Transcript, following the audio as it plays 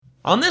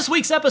On this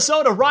week's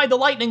episode of Ride the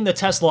Lightning, the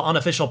Tesla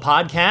unofficial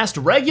podcast,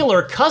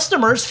 regular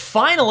customers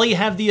finally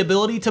have the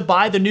ability to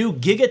buy the new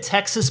Giga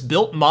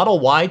Texas-built Model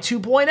Y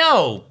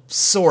 2.0,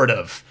 sort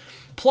of.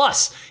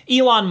 Plus,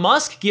 Elon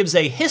Musk gives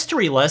a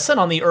history lesson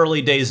on the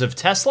early days of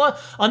Tesla,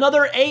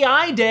 another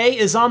AI day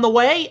is on the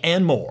way,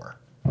 and more.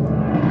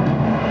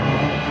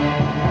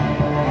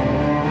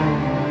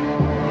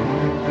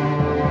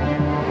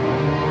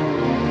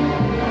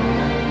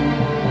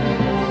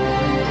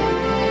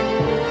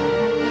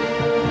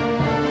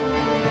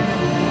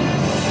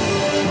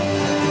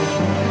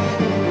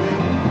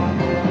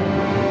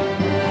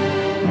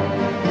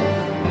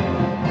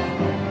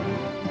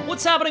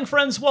 What's happening,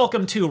 friends?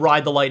 Welcome to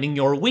Ride the Lightning,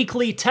 your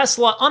weekly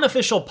Tesla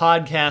unofficial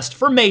podcast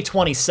for May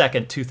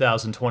 22nd,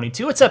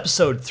 2022. It's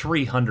episode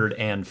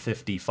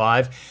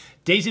 355.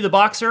 Daisy the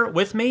Boxer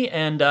with me,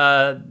 and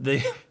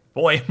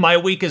my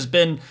week has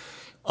been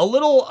a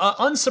little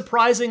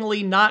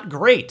unsurprisingly not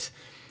great.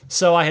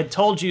 So I had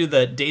told you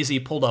that Daisy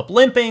pulled up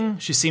limping.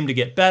 She seemed to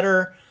get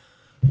better.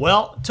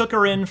 Well, took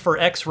her in for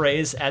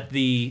x-rays at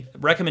the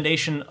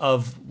recommendation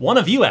of one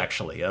of you,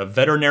 actually, a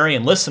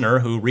veterinarian listener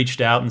who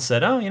reached out and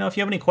said, if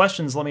you have any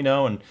questions, let me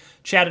know, and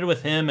chatted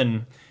with him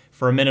and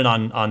for a minute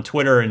on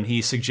Twitter, and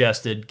he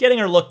suggested getting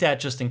her looked at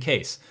just in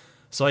case.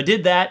 So I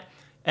did that.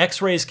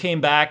 X-rays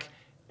came back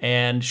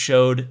and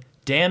showed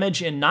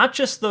damage in not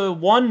just the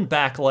one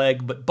back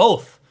leg, but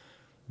both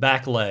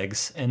back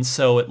legs. And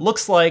so it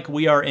looks like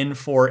we are in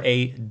for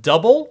a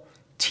double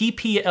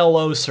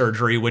TPLO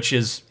surgery, which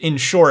is, in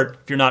short,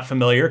 if you're not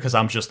familiar, because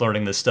I'm just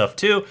learning this stuff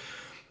too,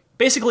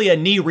 basically a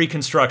knee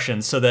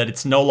reconstruction so that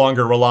it's no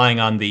longer relying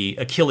on the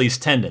Achilles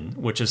tendon,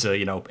 which is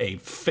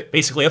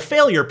basically a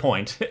failure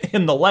point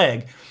in the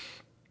leg.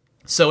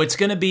 So it's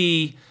going to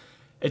be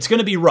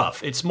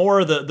rough. It's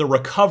more the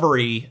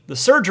recovery. The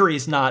surgery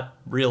is not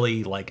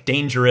really like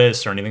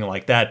dangerous or anything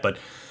like that, but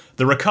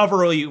the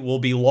recovery will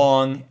be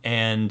long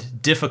and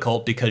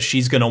difficult because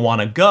she's going to want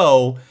to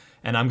go,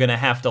 and I'm going to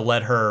have to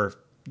let her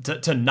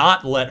to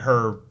not let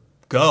her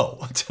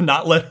go, to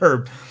not let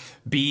her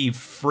be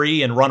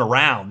free and run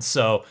around.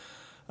 So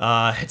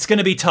it's going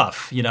to be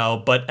tough,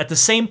 but at the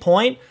same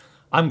point,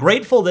 I'm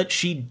grateful that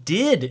she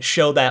did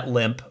show that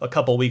limp a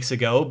couple weeks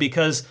ago,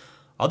 because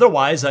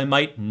otherwise I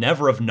might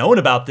never have known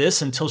about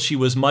this until she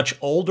was much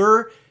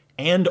older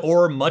and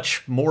or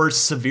much more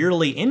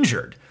severely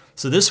injured.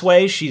 So this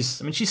way,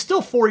 she's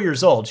still 4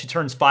 years old. She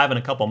turns 5 in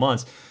a couple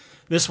months.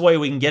 This way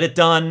we can get it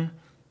done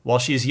while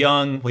she's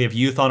young. We have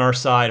youth on our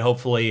side,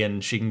 hopefully,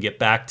 and she can get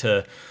back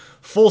to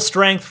full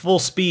strength, full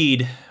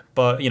speed,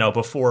 but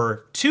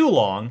before too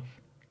long.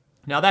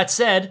 Now, that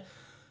said,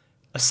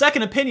 a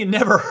second opinion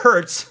never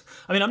hurts.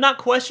 I'm not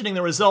questioning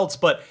the results,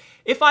 but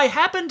if I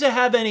happen to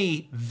have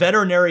any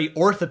veterinary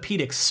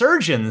orthopedic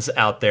surgeons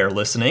out there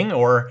listening,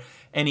 or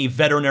any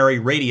veterinary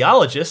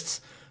radiologists,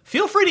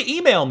 feel free to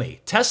email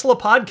me,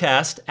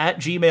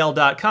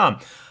 teslapodcast@gmail.com.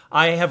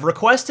 I have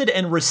requested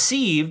and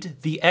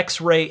received the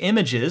X-ray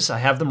images. I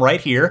have them right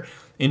here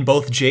in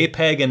both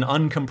JPEG and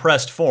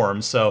uncompressed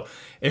form. So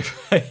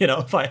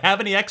if I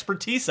have any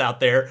expertise out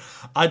there,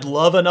 I'd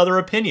love another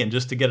opinion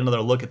just to get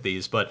another look at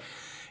these. But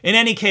in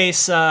any case,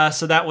 so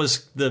that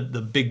was the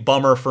big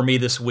bummer for me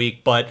this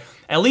week. But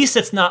at least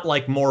it's not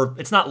life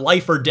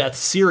or death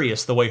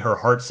serious the way her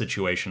heart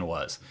situation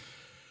was.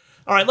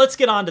 All right, let's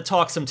get on to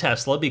talk some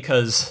Tesla,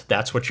 because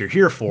that's what you're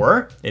here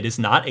for. It is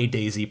not a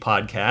Daisy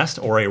podcast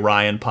or a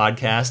Ryan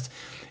podcast.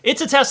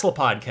 It's a Tesla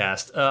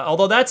podcast.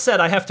 Although that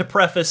said, I have to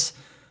preface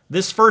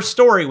this first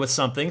story with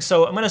something.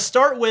 So I'm going to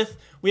start with,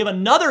 we have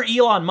another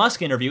Elon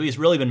Musk interview. He's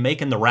really been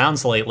making the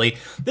rounds lately.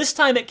 This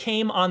time it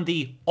came on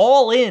the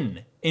All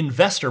In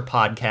Investor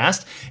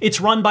podcast.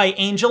 It's run by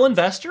angel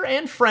investor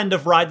and friend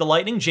of Ride the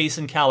Lightning,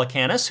 Jason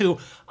Calacanis, who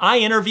I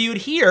interviewed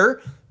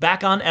here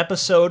back on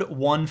episode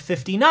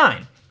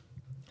 159.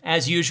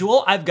 As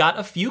usual, I've got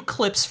a few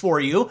clips for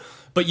you,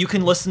 but you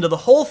can listen to the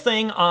whole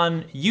thing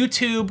on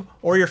YouTube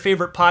or your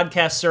favorite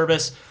podcast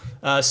service.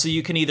 So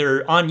you can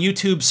either on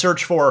YouTube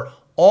search for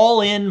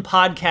All In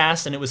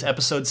Podcast, and it was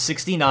episode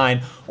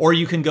 69, or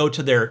you can go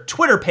to their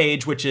Twitter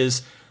page, which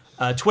is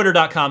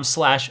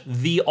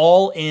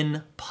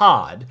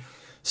twitter.com/theallinpod.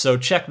 So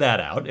check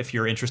that out if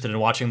you're interested in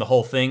watching the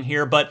whole thing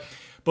here. But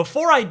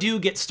before I do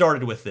get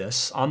started with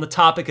this, on the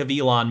topic of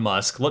Elon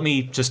Musk, let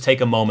me just take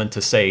a moment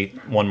to say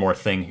one more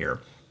thing here.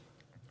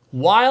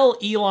 While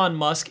Elon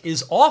Musk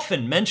is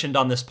often mentioned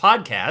on this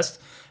podcast,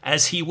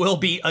 as he will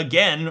be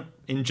again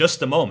in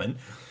just a moment,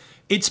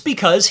 it's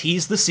because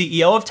he's the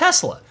CEO of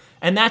Tesla.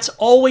 And that's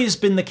always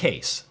been the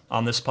case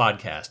on this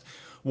podcast.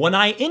 When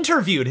I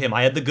interviewed him,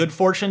 I had the good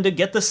fortune to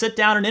get to sit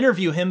down and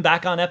interview him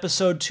back on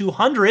episode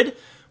 200,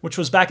 which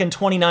was back in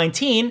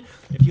 2019.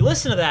 If you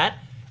listen to that,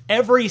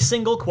 every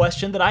single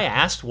question that I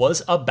asked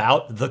was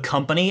about the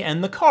company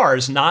and the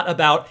cars, not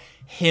about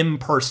him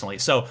personally.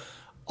 So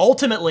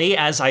ultimately,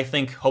 as I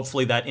think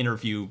hopefully that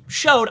interview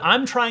showed,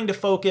 I'm trying to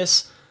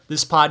focus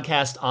this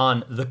podcast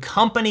on the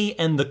company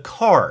and the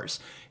cars.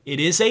 It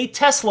is a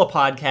Tesla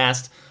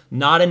podcast,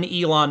 not an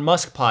Elon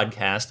Musk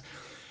podcast.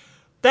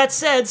 That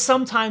said,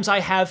 sometimes I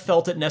have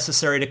felt it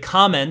necessary to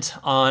comment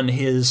on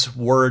his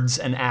words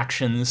and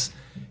actions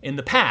in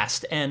the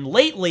past. And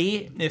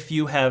lately, if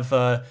you have,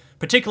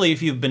 particularly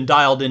if you've been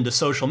dialed into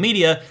social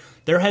media,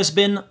 there has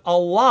been a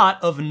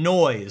lot of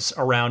noise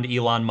around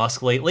Elon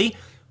Musk lately,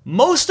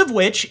 most of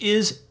which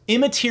is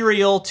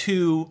immaterial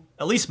to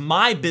at least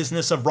my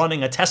business of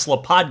running a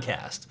Tesla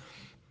podcast.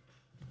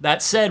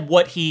 That said,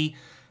 what he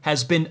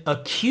has been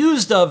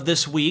accused of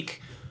this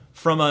week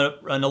from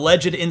an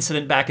alleged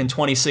incident back in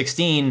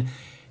 2016,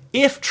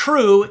 if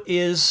true,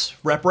 is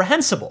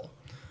reprehensible.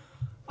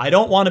 I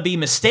don't want to be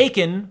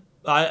mistaken.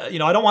 I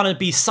don't want to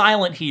be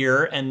silent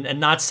here and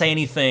not say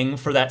anything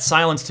for that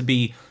silence to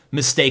be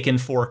mistaken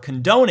for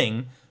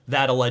condoning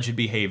that alleged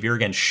behavior.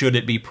 Again, should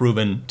it be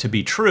proven to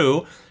be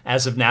true?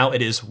 As of now,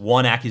 it is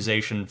one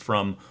accusation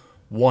from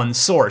one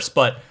source.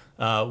 But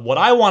what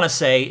I want to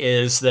say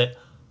is that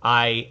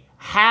I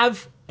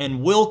have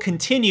and will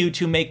continue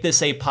to make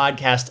this a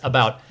podcast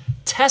about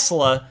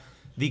Tesla,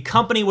 the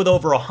company with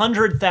over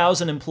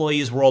 100,000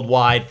 employees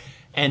worldwide,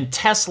 and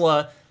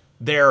Tesla,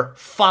 their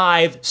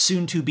 5,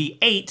 soon to be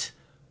 8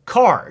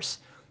 cars.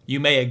 You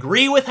may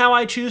agree with how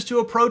I choose to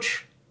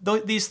approach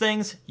these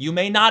things. You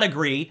may not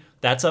agree.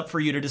 That's up for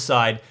you to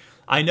decide.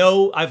 I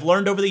know I've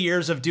learned over the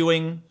years of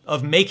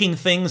making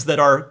things that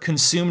are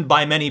consumed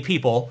by many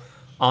people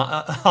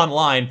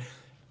online.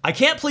 I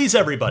can't please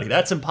everybody.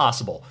 That's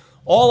impossible.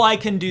 All I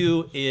can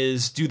do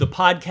is do the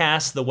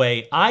podcast the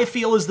way I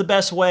feel is the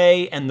best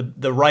way and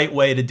the right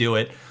way to do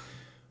it.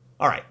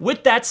 All right,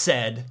 with that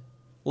said,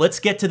 let's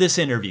get to this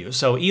interview.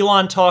 So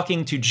Elon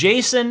talking to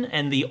Jason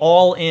and the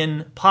All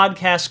In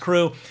podcast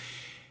crew.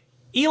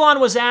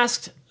 Elon was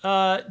asked,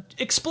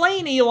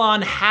 explain,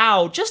 Elon,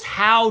 how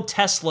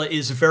Tesla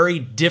is very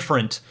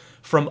different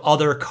from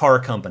other car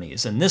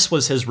companies. And this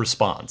was his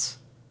response.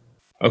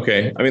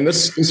 Okay. I mean,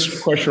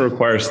 this question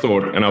requires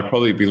thought, and I'll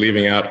probably be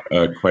leaving out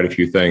quite a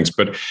few things.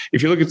 But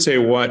if you look at, say,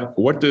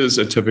 what does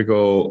a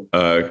typical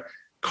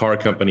car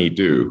company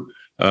do?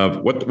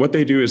 What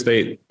they do is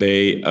they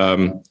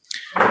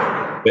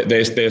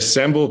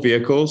assemble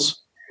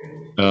vehicles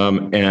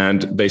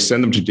and they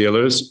send them to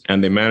dealers,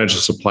 and they manage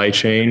the supply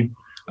chain.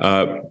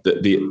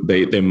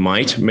 They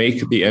might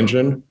make the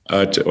engine,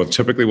 or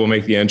typically will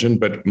make the engine,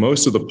 but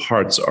most of the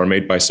parts are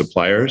made by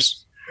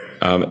suppliers.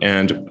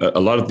 And a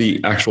lot of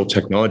the actual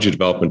technology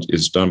development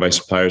is done by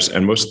suppliers,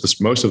 and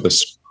most of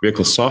this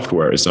vehicle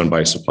software is done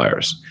by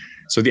suppliers.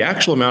 So the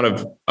actual amount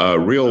of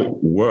real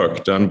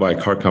work done by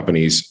car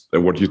companies,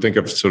 what you think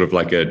of sort of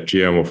like a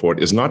GM or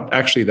Ford, is not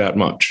actually that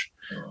much.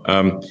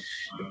 So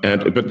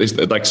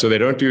they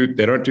don't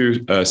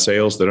do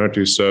sales, they don't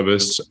do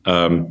service.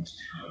 So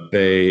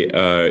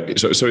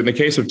in the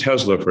case of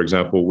Tesla, for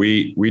example,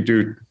 we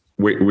do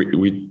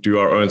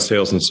our own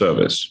sales and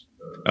service.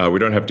 We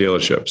don't have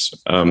dealerships.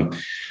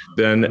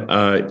 Then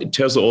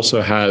Tesla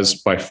also has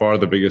by far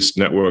the biggest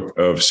network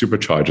of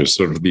superchargers,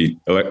 sort of the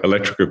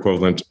electric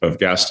equivalent of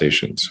gas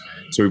stations.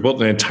 So we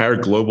built an entire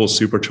global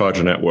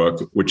supercharger network,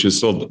 which is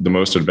still the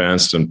most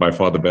advanced and by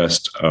far the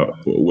best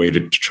way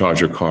to charge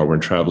your car when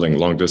traveling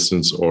long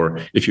distance, or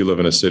if you live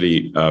in a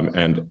city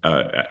and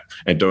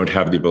don't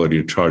have the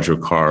ability to charge your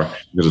car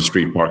because of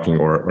street parking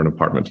or an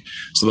apartment.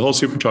 So the whole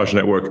supercharger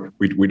network,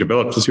 we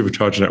developed the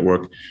supercharger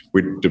network,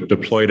 we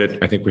deployed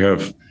it. I think we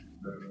have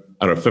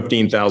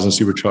 15,000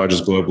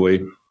 superchargers globally.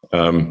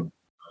 You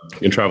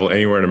can travel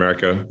anywhere in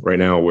America right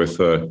now with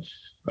the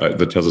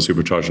Tesla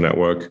supercharger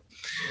network.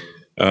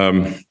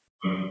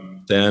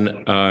 Then,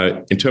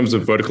 in terms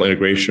of vertical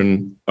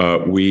integration,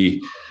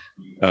 we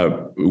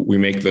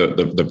make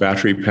the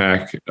battery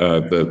pack,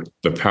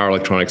 the power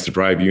electronics, the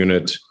drive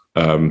unit.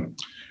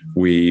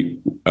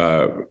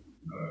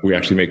 We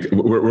actually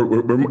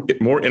we're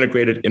more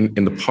integrated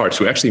in the parts.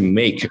 We actually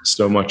make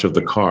so much of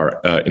the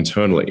car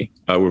internally.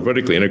 We're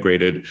vertically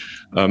integrated,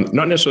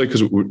 not necessarily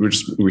because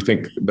we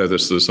think that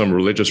there's some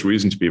religious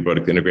reason to be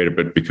vertically integrated,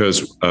 but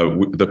because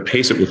the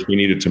pace at which we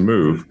needed to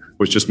move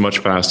was just much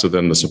faster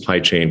than the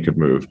supply chain could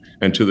move.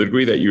 And to the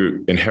degree that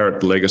you inherit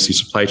the legacy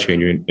supply chain,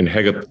 you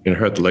inherit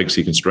the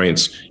legacy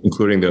constraints,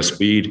 including their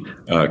speed,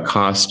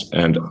 cost,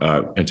 and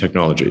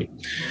technology.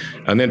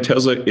 And then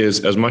Tesla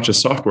is as much a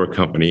software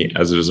company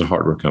as it is a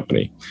hardware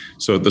company.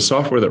 So the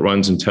software that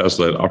runs in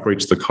Tesla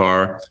operates the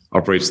car,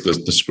 operates the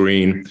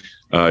screen,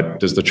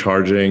 does the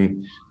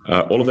charging.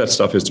 All of that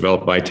stuff is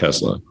developed by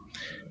Tesla.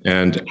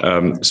 And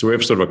so we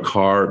have sort of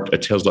a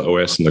Tesla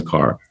OS in the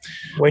car.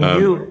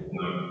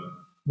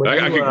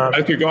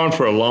 I could go on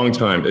for a long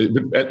time.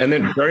 And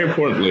then very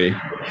importantly,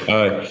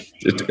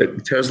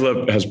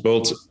 Tesla has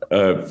built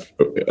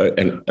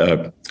an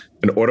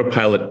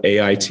autopilot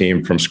AI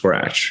team from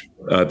scratch.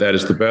 That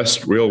is the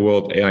best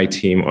real-world AI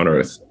team on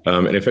Earth.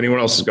 And if anyone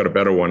else has got a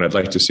better one, I'd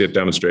like to see it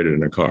demonstrated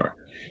in a car.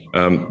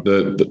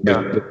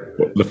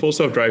 The full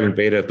self-driving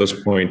beta at this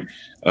point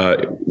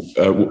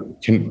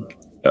can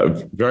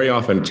very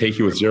often take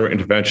you with zero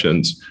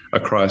interventions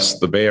across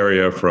the Bay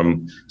Area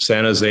from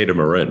San Jose to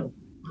Marin.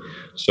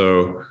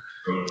 So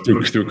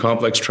through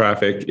complex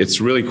traffic,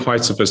 it's really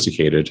quite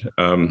sophisticated.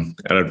 And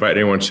I invite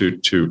anyone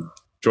to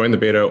join the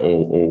beta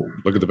or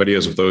look at the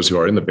videos of those who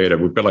are in the beta,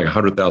 we've got like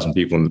 100,000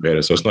 people in the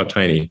beta, so it's not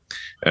tiny.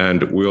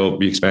 And we'll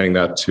be expanding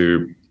that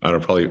to, I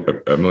don't know, probably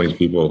a million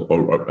people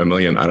or a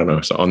million, I don't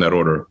know, so on that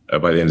order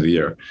by the end of the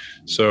year.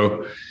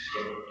 So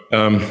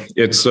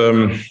it's...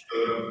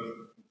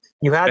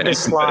 You had this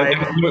slide.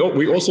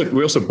 We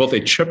also built a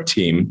chip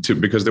team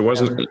because there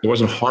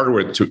wasn't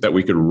hardware that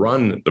we could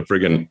run the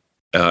friggin'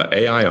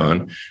 AI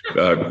on.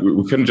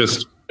 We couldn't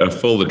just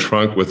fill the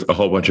trunk with a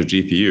whole bunch of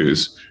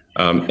GPUs,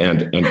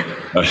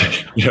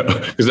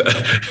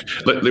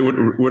 because they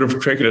would have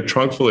created a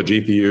trunk full of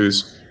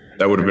GPUs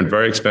that would have been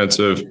very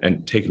expensive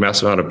and take a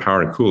massive amount of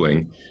power and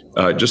cooling,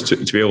 just to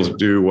be able to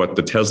do what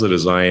the Tesla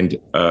designed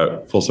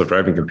full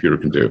self-driving computer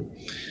can do.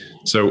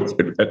 So,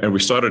 and we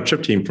started a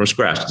chip team from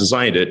scratch,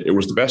 designed it. It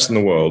was the best in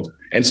the world,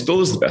 and still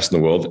is the best in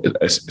the world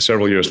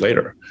several years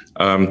later.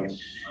 And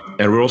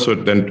we also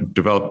then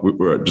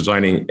we're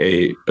designing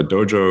a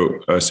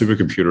Dojo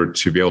supercomputer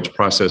to be able to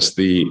process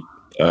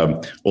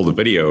all the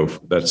video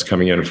that's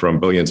coming in from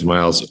billions of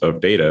miles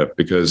of data,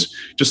 because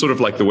just sort of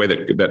like the way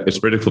that it's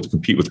very difficult to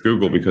compete with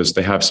Google because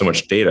they have so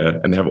much data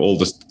and they have all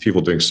this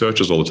people doing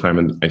searches all the time,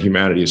 and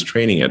humanity is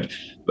training it.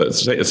 But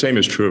the same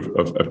is true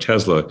of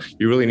Tesla.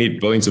 You really need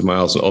billions of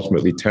miles and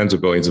ultimately tens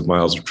of billions of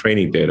miles of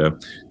training data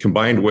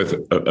combined with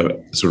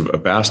a sort of a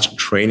vast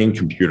training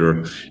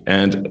computer,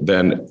 and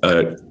then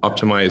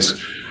optimize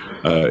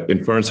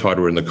inference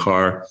hardware in the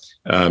car,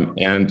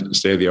 and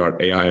state-of-the-art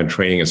AI and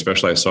training and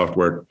specialized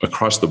software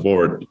across the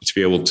board to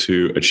be able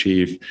to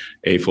achieve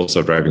a full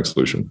self-driving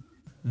solution.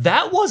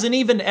 That wasn't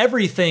even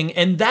everything,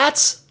 and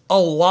that's a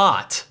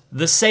lot.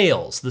 The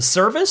sales, the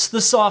service,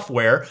 the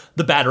software,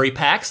 the battery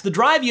packs, the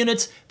drive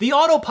units, the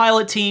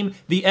autopilot team,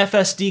 the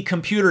FSD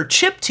computer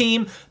chip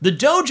team, the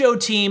Dojo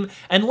team,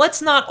 and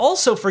let's not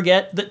also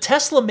forget that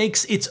Tesla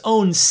makes its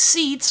own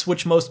seats,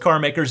 which most car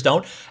makers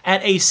don't,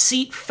 at a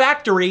seat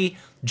factory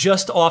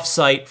just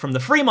off-site from the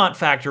Fremont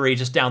factory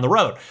just down the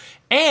road.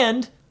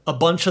 And a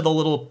bunch of the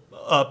little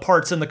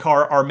parts in the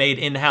car are made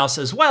in-house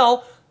as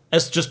well,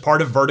 as just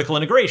part of vertical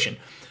integration.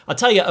 I'll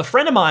tell you, a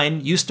friend of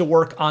mine used to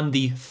work on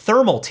the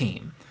thermal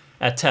team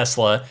at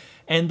Tesla,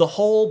 and the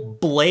whole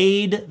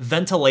blade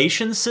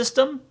ventilation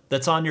system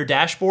that's on your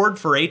dashboard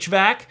for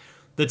HVAC,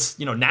 that's,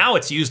 now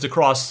it's used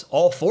across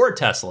all 4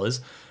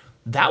 Teslas,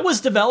 that was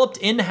developed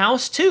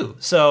in-house too.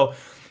 So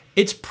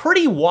it's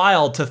pretty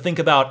wild to think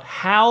about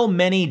how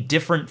many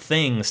different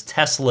things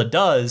Tesla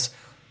does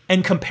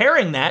and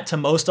comparing that to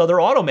most other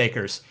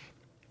automakers.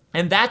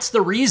 And that's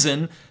the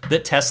reason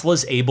that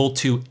Tesla's able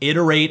to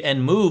iterate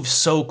and move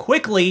so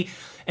quickly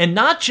and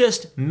not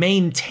just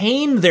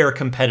maintain their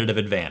competitive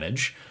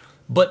advantage,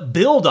 but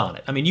build on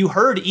it. I mean, you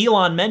heard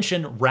Elon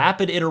mention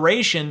rapid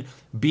iteration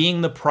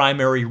being the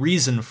primary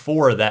reason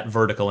for that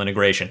vertical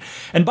integration.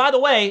 And by the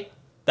way,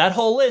 that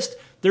whole list,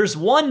 there's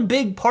one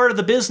big part of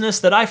the business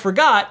that I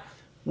forgot,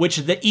 which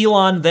the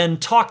Elon then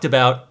talked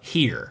about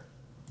here.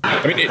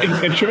 I mean,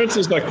 insurance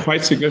is like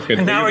quite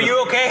significant. Now, are you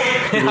okay?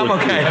 I'm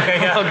okay.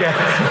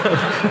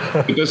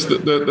 Okay. Because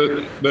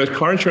the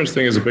car insurance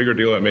thing is a bigger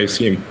deal than it may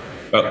seem.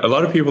 A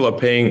lot of people are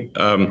paying,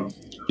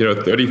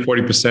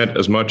 30-40%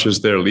 as much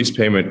as their lease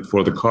payment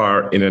for the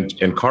car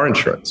in car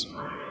insurance.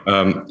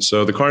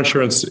 So the car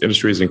insurance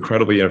industry is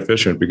incredibly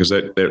inefficient because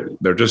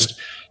they're just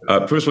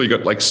first of all, you've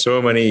got like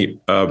so many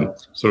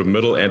sort of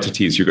middle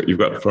entities. You've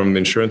got from the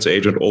insurance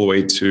agent all the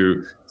way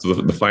to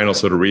the final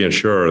sort of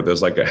reinsurer.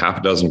 There's like a half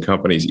a dozen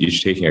companies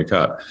each taking a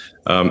cut,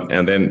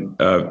 and then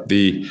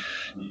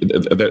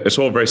it's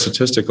all very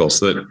statistical.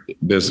 So that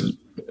there's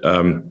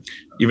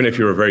even if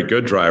you're a very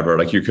good driver,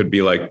 like you could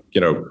be like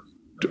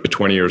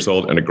 20 years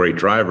old and a great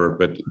driver,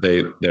 but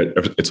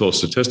it's all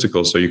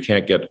statistical. So you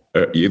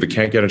either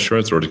can't get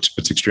insurance or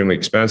it's extremely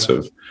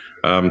expensive.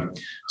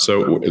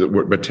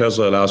 But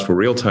Tesla allows for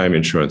real-time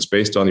insurance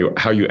based on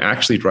how you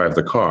actually drive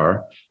the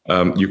car.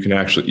 You can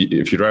actually,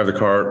 if you drive the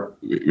car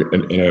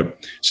in a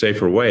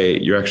safer way,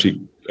 you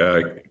actually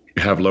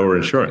have lower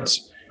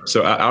insurance.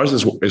 So ours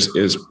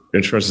is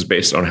insurance is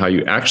based on how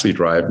you actually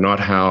drive, not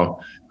how,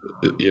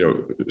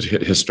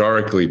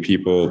 historically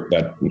people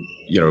that,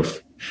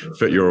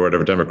 fit your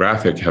whatever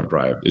demographic have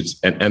drive.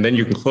 And then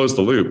you can close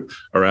the loop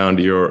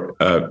around your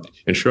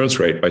insurance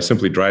rate by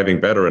simply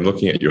driving better and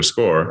looking at your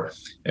score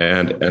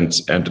and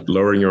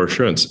lowering your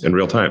insurance in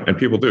real time. And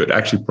people do it. It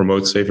actually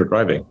promotes safer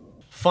driving.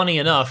 Funny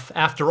enough,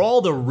 after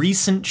all the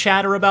recent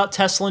chatter about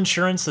Tesla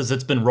insurance as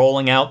it's been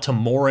rolling out to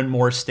more and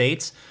more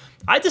states,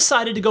 I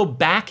decided to go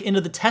back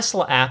into the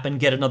Tesla app and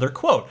get another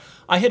quote.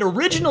 I had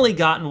originally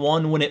gotten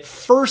one when it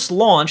first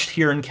launched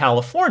here in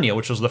California,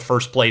 which was the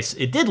first place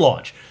it did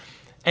launch.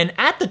 And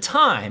at the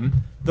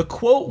time, the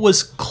quote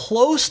was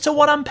close to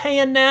what I'm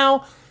paying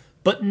now,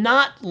 but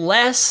not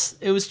less.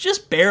 It was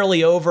just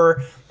barely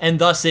over, and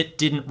thus it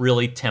didn't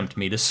really tempt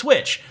me to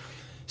switch.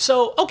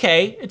 So,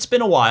 okay, it's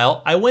been a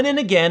while. I went in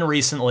again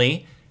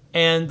recently,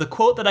 and the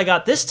quote that I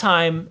got this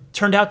time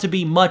turned out to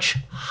be much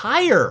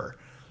higher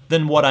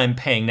than what I'm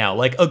paying now,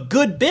 like a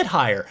good bit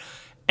higher.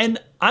 And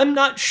I'm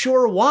not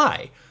sure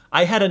why.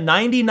 I had a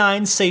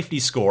 99 safety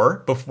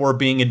score before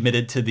being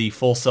admitted to the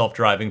full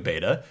self-driving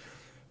beta.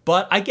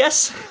 But I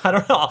guess, I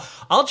don't know,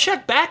 I'll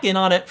check back in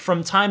on it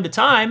from time to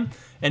time,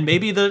 and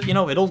maybe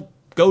it'll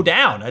go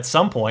down at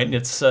some point.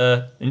 It's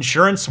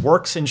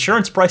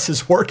insurance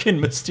prices work in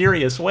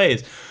mysterious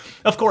ways.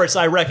 Of course,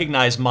 I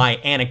recognize my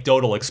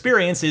anecdotal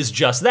experience is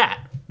just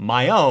that,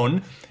 my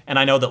own, and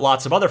I know that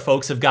lots of other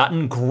folks have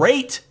gotten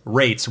great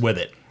rates with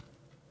it.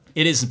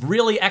 It is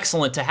really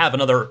excellent to have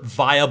another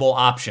viable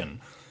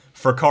option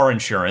for car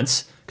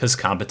insurance because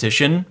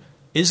competition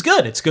is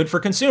good. It's good for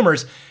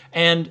consumers.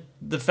 And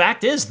the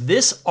fact is,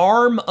 this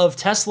arm of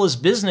Tesla's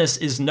business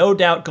is no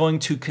doubt going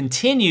to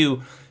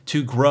continue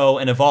to grow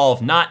and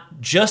evolve, not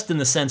just in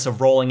the sense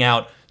of rolling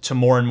out to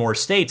more and more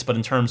states, but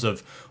in terms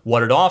of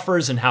what it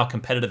offers and how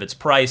competitive it's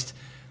priced,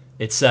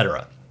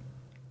 etc.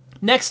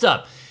 Next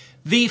up,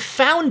 the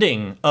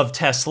founding of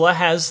Tesla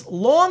has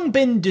long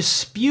been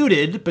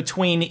disputed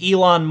between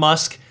Elon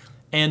Musk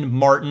and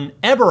Martin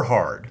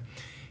Eberhard.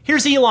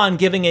 Here's Elon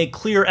giving a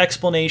clear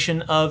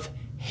explanation of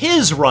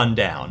his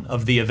rundown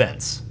of the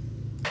events.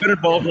 Been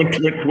involved when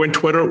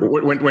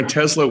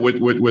Tesla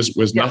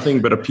was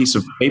nothing but a piece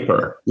of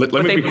paper.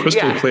 Let me be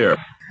crystal clear.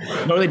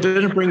 No, they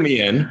didn't bring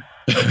me in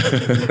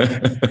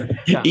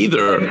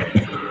either.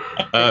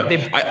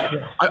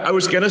 I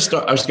was going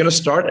to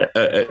start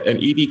an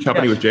EV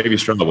company with JV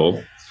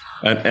Straubel,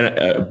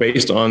 and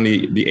based on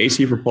the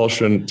AC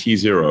Propulsion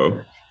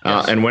T0.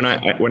 And when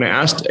I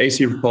asked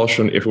AC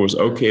Propulsion if it was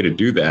okay to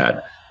do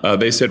that,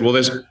 they said, well,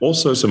 there's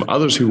also some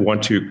others who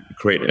want to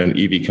create an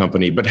EV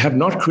company, but have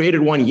not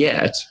created one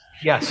yet.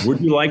 Yes.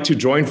 Would you like to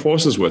join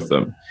forces with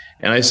them?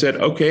 And I said,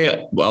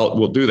 okay, well,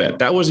 we'll do that.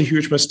 That was a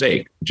huge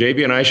mistake.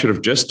 JV and I should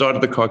have just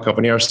started the car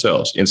company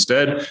ourselves.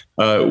 Instead,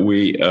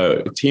 we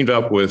teamed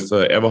up with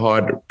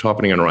Eberhard,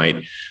 Topping and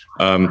Wright.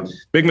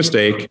 Big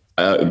mistake.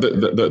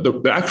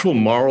 The actual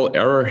moral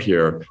error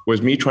here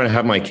was me trying to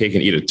have my cake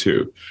and eat it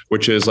too,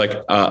 which is like,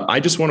 I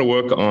just want to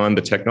work on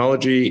the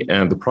technology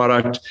and the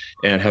product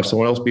and have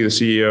someone else be the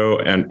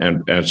CEO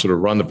and sort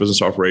of run the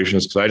business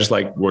operations, because I just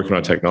like working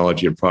on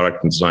technology and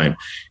product and design.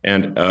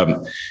 And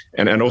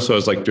also I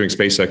was like doing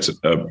SpaceX, at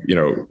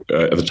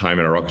the time,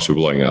 and our rockets were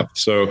blowing up.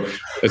 So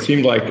it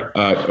seemed like,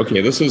 okay,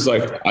 this is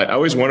like, I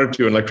always wanted to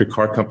do an electric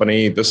car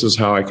company. This is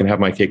how I can have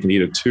my cake and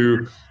eat it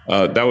too.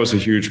 That was a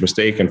huge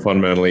mistake and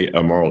fundamentally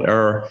a moral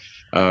error.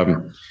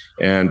 So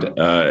in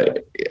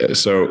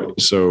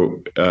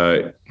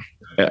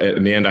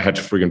the end, I had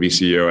to friggin' be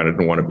CEO, and I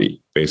didn't want to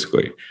be,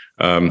 basically.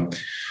 But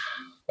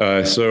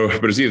it's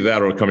either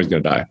that or the company's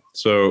going to die.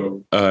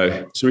 So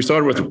we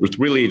started with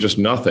really just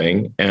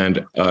nothing,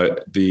 and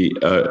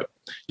the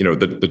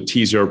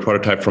T0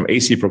 prototype from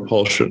AC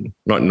Propulsion.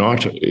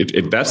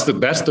 That's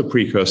the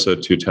precursor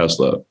to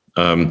Tesla.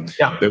 To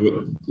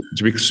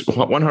be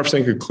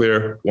 100%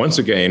 clear, once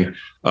again,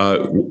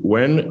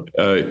 when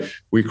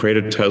we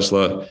created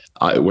Tesla,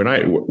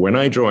 when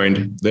I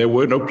joined, there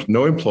were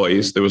no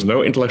employees, there was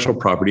no intellectual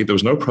property, there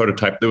was no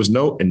prototype, there was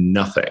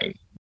nothing.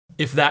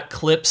 If that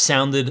clip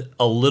sounded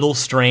a little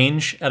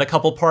strange at a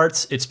couple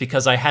parts, it's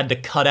because I had to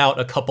cut out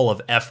a couple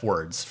of F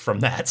words from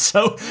that.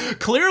 So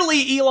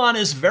clearly Elon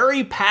is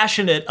very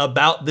passionate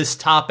about this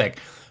topic.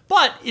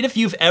 But if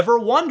you've ever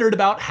wondered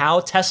about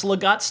how Tesla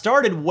got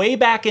started way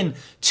back in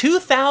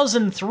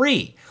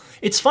 2003,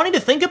 it's funny to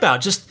think about.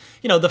 Just,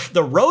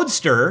 the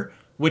Roadster,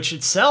 which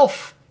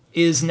itself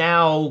is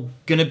now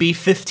going to be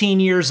 15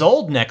 years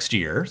old next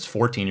year. It's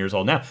 14 years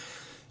old now.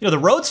 The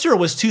Roadster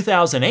was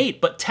 2008,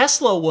 but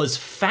Tesla was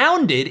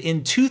founded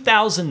in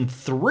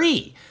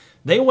 2003.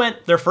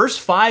 Their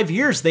first 5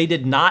 years, they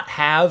did not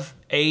have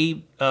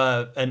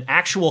an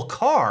actual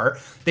car.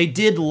 They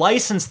did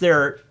license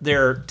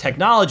their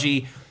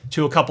technology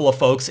to a couple of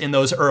folks in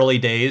those early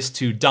days,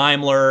 to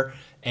Daimler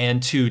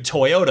and to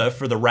Toyota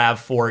for the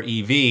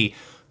RAV4 EV.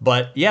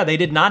 But yeah, they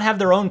did not have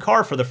their own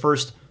car for the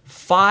first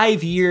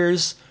 5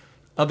 years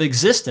of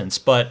existence.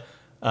 But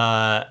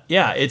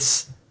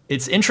it's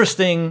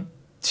interesting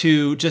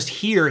to just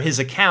hear his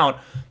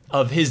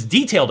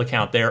detailed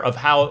account there of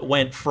how it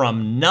went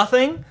from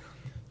nothing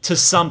to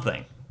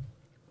something.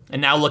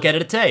 And now look at it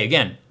today.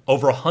 Again,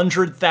 over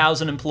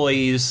 100,000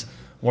 employees,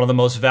 one of the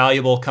most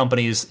valuable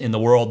companies in the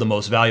world, the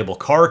most valuable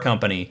car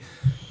company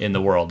in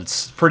the world.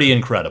 It's pretty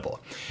incredible.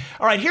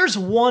 All right, here's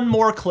one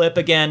more clip.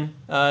 Again,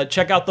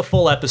 check out the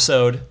full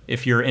episode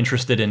if you're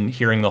interested in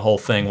hearing the whole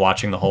thing,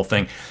 watching the whole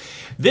thing.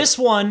 This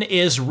one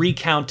is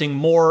recounting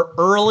more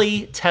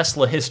early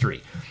Tesla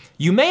history.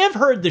 You may have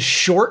heard the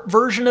short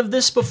version of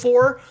this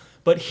before,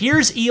 but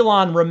here's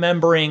Elon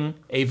remembering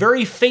a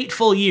very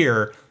fateful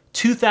year,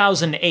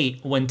 2008,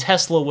 when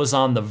Tesla was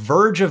on the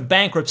verge of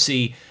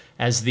bankruptcy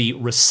as the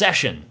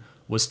recession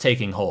was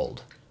taking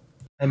hold.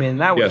 I mean,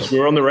 that was... Yes, we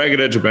were on the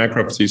ragged edge of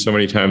bankruptcy so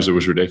many times it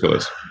was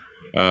ridiculous.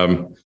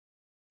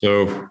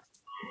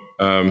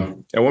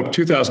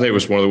 2008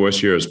 was one of the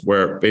worst years,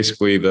 where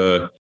basically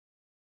GM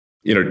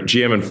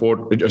and Ford,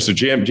 so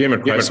GM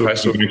and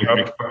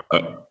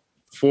Chrysler,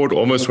 Ford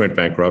almost went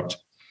bankrupt,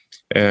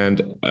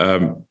 and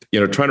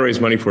trying to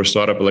raise money for a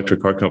startup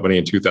electric car company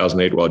in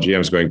 2008 while GM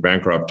is going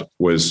bankrupt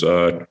was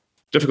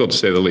difficult to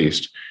say the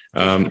least.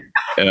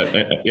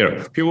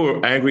 People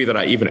were angry that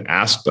I even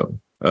asked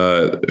them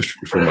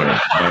for money.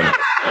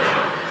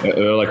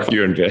 They're like,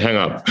 hang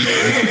up.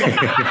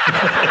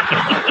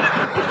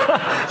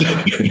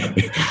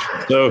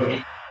 So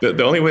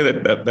the only way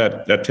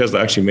that Tesla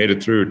actually made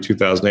it through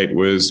 2008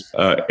 was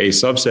a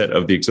subset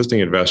of the existing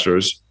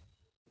investors,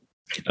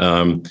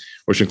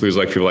 which includes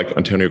like people like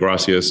Antonio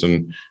Gracias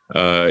and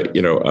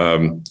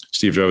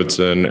Steve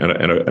Jurvetson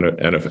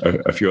and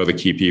a few other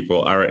key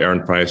people, Ira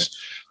Ehrenpreis,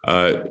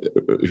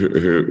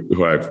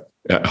 who I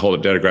hold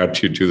a debt of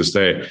gratitude to this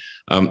day.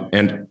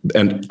 And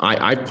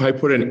I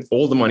put in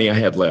all the money I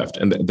had left,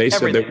 and they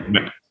said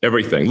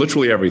everything,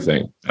 literally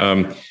everything.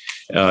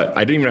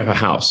 I didn't even have a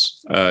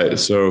house,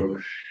 so.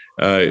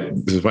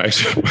 This is my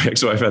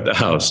ex-wife at the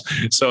house.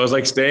 So I was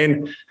like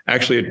staying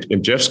actually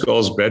in Jeff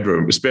Skoll's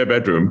spare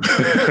bedroom. But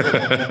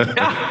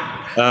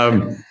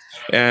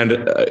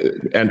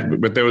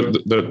there was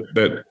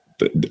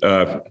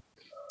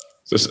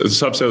the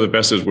subset of the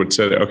investors would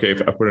say, okay, if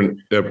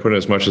they're putting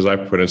as much as I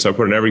put in. So I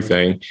put in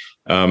everything.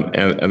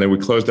 And then we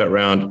closed that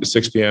round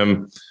 6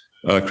 p.m.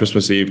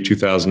 Christmas Eve,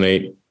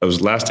 2008. It was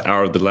the last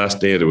hour of the last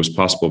day that it was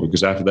possible,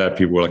 because after that,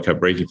 people were like kept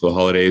breaking for the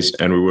holidays,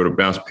 and we would have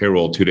bounced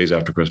payroll 2 days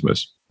after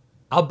Christmas.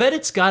 I'll bet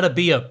it's got to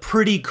be a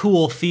pretty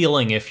cool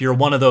feeling if you're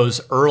one of those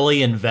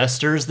early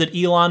investors that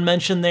Elon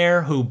mentioned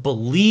there, who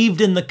believed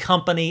in the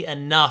company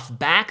enough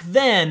back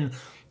then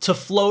to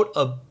float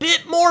a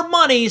bit more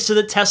money so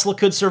that Tesla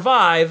could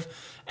survive.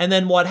 And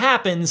then what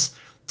happens?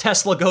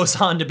 Tesla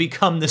goes on to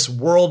become this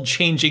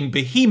world-changing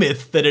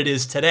behemoth that it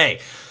is today.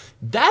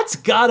 That's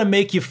got to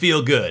make you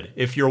feel good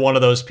if you're one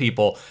of those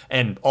people,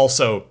 and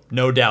also,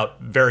 no doubt,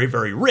 very,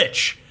 very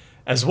rich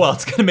as well.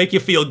 It's going to make you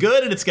feel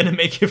good, and it's going to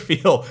make you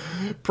feel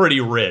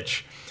pretty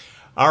rich.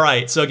 All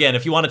right, so again,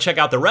 if you want to check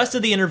out the rest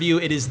of the interview,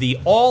 it is the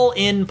All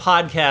In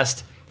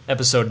Podcast,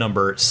 episode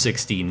number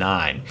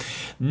 69.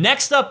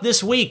 Next up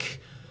this week,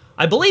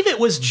 I believe it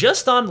was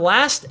just on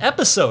last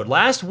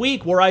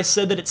week, where I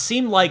said that it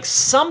seemed like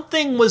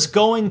something was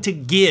going to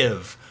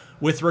give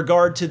with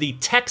regard to the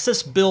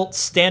Texas-built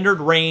standard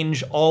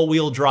range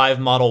all-wheel drive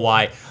Model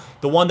Y,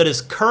 the one that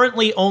is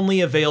currently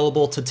only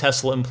available to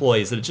Tesla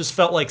employees. That it just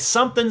felt like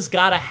something's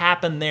got to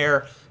happen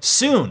there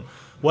soon.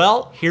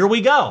 Well, here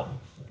we go.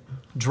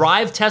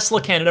 Drive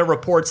Tesla Canada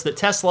reports that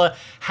Tesla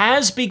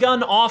has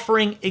begun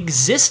offering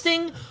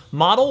existing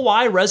Model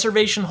Y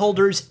reservation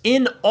holders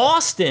in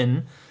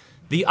Austin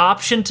the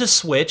option to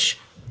switch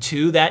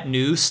to that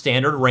new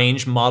standard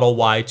range Model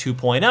Y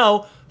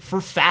 2.0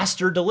 for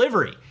faster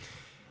delivery.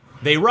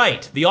 They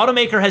write, the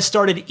automaker has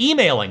started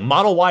emailing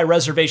Model Y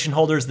reservation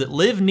holders that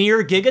live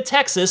near Giga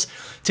Texas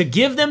to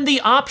give them the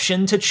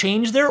option to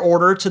change their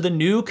order to the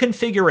new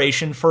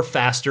configuration for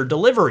faster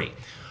delivery.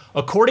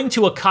 According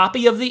to a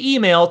copy of the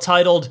email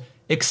titled,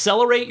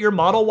 Accelerate Your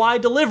Model Y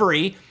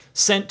Delivery,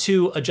 sent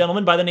to a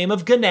gentleman by the name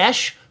of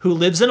Ganesh, who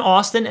lives in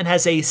Austin and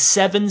has a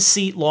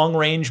 7-seat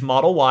long-range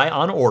Model Y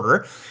on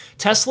order,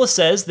 Tesla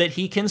says that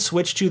he can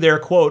switch to their,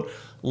 quote,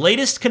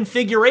 latest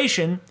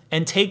configuration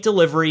and take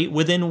delivery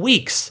within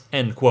weeks,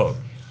 end quote.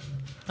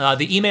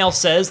 The email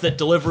says that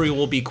delivery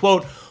will be,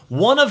 quote,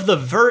 one of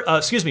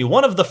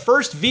the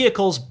first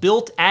vehicles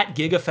built at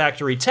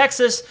Gigafactory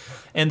Texas,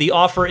 and the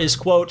offer is,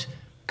 quote,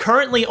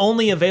 currently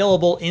only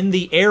available in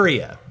the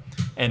area,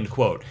 end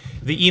quote.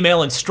 The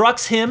email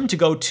instructs him to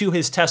go to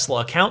his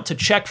Tesla account to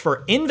check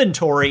for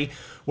inventory,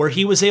 where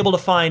he was able to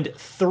find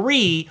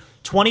 3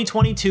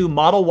 2022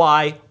 Model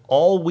Y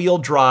all-wheel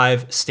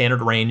drive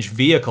standard range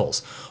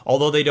vehicles.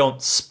 Although they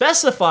don't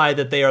specify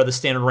that they are the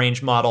standard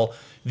range model,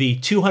 the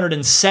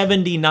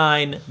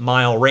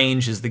 279-mile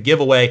range is the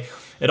giveaway.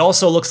 It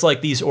also looks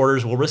like these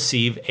orders will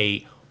receive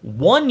a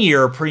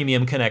 1-year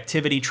premium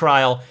connectivity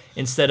trial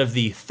instead of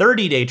the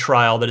 30-day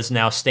trial that is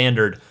now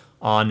standard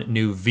on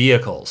new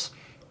vehicles.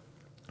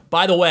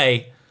 By the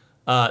way,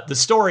 the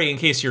story, in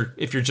case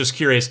if you're just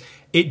curious,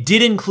 it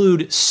did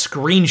include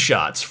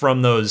screenshots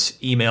from those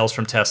emails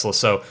from Tesla.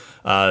 So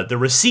the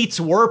receipts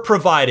were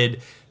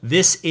provided.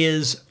 This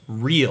is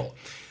real.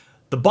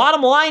 The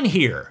bottom line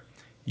here,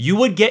 you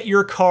would get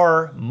your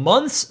car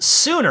months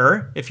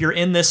sooner if you're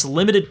in this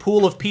limited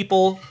pool of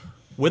people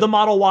with a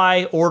Model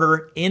Y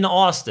order in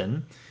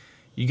Austin.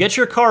 You get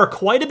your car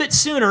quite a bit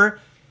sooner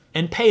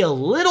and pay a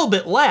little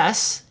bit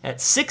less at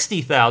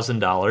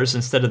 $60,000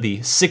 instead of the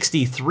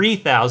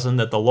 $63,000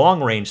 that the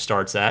long range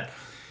starts at.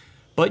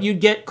 But you'd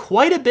get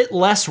quite a bit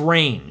less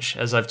range,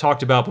 as I've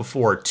talked about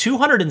before,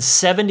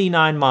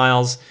 279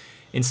 miles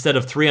instead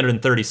of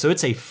 330. So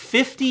it's a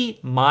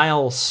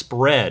 50-mile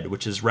spread,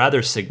 which is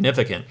rather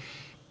significant.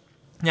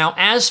 Now,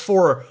 as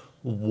for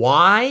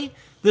why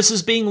this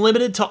is being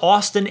limited to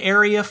Austin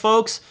area,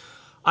 folks,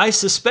 I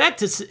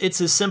suspect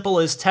it's as simple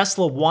as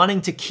Tesla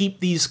wanting to keep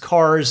these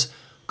cars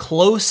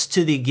close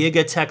to the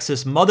Giga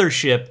Texas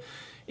mothership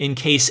in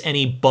case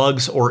any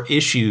bugs or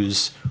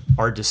issues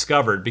are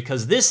discovered.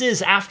 Because this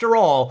is, after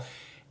all,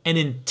 an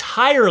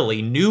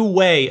entirely new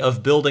way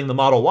of building the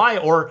Model Y,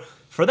 or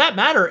for that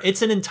matter,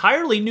 it's an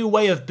entirely new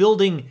way of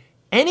building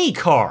any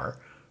car,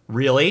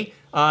 really.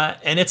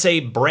 And it's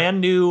a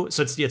brand new,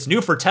 so it's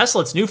new for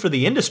Tesla, it's new for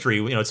the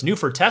industry. It's new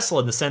for Tesla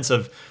in the sense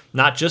of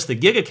not just the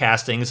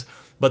gigacastings,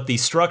 but the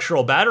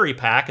structural battery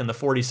pack and the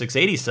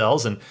 4680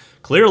 cells. And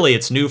clearly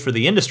it's new for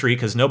the industry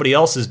because nobody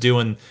else is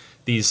doing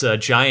these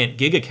giant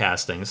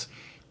gigacastings.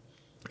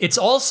 It's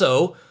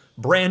also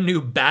brand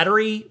new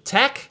battery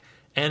tech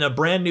and a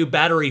brand new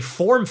battery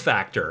form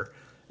factor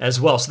as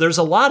well. So there's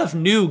a lot of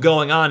new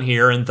going on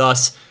here, and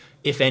thus,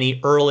 if any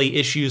early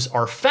issues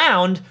are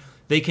found,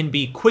 they can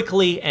be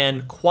quickly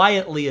and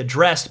quietly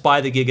addressed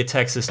by the Giga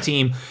Texas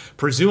team,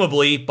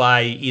 presumably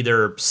by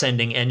either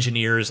sending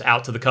engineers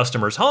out to the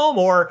customer's home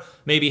or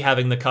maybe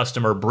having the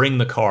customer bring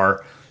the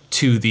car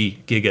to the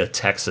Giga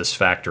Texas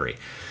factory.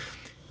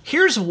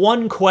 Here's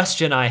one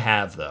question I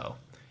have, though.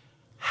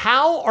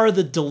 How are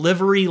the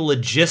delivery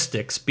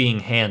logistics being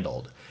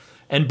handled?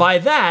 And by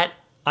that,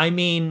 I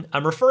mean,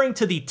 I'm referring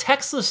to the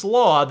Texas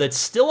law that's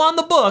still on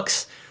the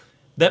books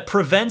that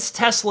prevents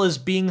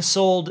Teslas being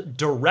sold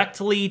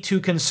directly to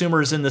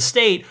consumers in the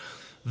state,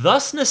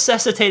 thus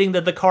necessitating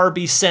that the car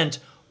be sent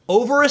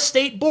over a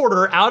state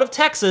border out of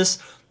Texas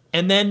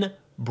and then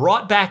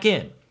brought back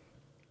in.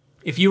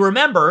 If you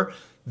remember,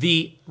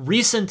 the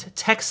recent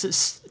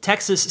Texas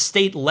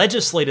state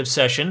legislative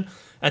session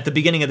at the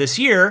beginning of this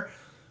year,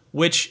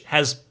 which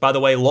has, by the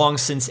way, long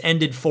since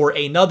ended for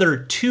another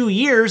 2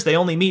 years, they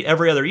only meet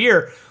every other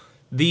year,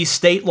 the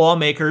state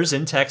lawmakers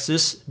in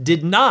Texas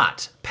did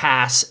not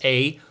pass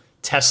a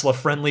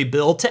Tesla-friendly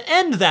bill to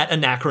end that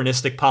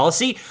anachronistic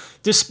policy,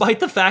 despite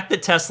the fact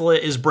that Tesla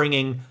is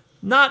bringing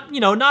not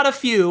a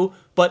few,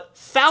 but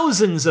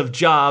thousands of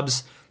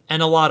jobs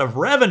and a lot of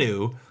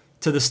revenue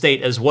to the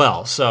state as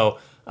well. So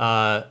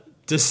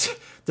does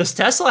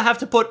Tesla have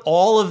to put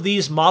all of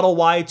these Model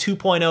Y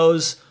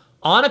 2.0s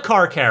on a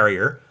car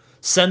carrier,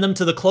 send them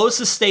to the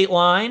closest state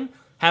line,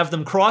 have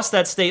them cross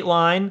that state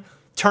line,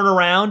 turn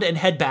around and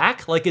head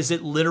back? Like, is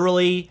it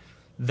literally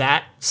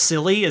that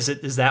silly?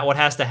 Is that what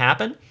has to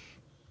happen?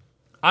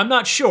 I'm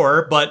not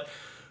sure, but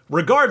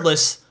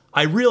regardless,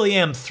 I really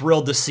am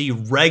thrilled to see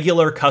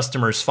regular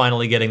customers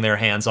finally getting their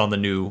hands on the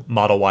new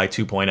Model Y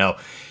 2.0.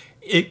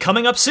 It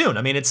coming up soon.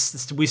 I mean,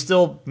 we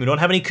don't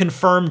have any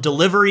confirmed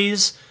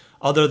deliveries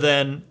other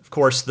than, of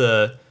course,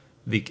 the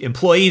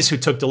employees who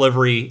took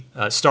delivery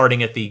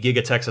starting at the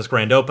Giga Texas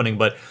grand opening,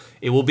 but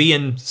it will be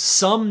in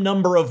some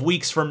number of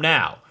weeks from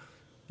now.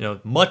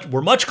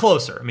 We're much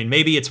closer. I mean,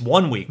 maybe it's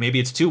 1 week,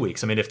 maybe it's 2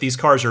 weeks. I mean, if these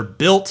cars are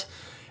built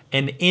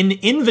and in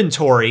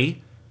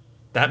inventory,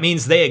 that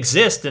means they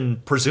exist,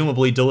 and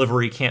presumably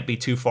delivery can't be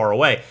too far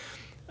away.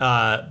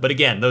 But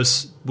again,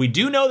 we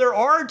do know there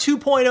are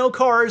 2.0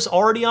 cars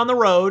already on the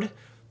road.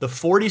 The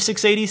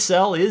 4680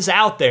 cell is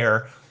out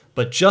there,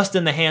 but just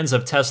in the hands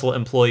of Tesla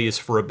employees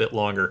for a bit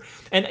longer.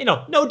 And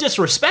no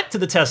disrespect to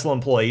the Tesla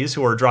employees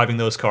who are driving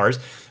those cars,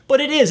 but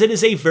it is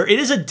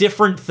a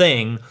different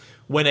thing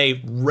when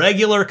a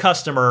regular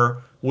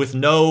customer with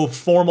no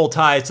formal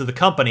ties to the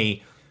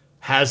company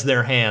has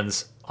their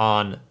hands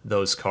on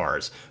those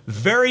cars.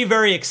 Very,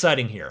 very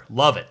exciting here.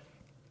 Love it.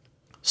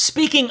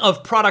 Speaking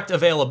of product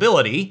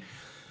availability,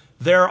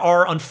 there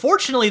are,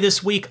 unfortunately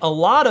this week, a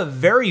lot of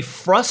very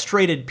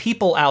frustrated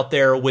people out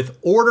there with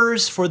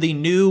orders for the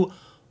new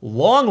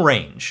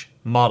long-range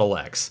Model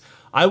X.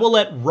 I will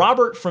let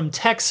Robert from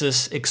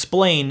Texas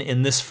explain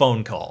in this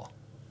phone call.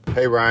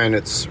 Hey Ryan,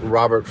 it's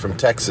Robert from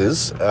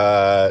Texas.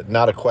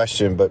 Not a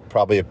question, but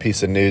probably a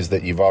piece of news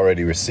that you've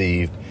already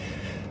received.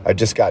 I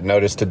just got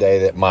notice today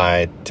that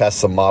my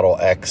Tesla Model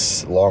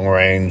X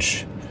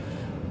long-range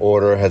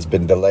order has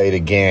been delayed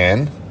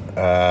again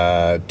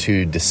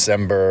to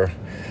December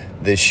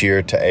this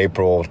year to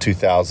April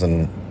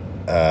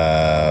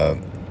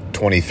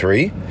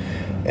 2023.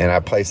 And I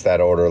placed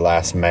that order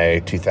last May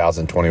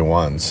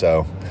 2021.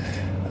 So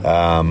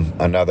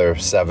another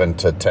 7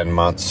 to 10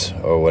 months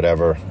or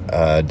whatever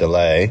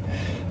delay.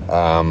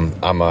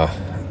 I'm a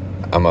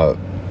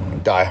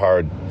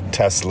diehard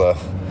Tesla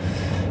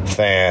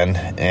fan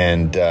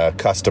and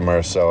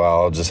customer, so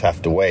I'll just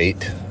have to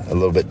wait. A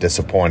little bit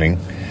disappointing,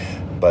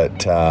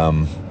 but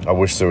I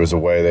wish there was a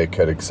way they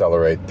could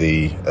accelerate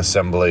the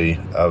assembly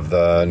of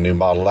the new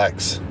Model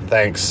X.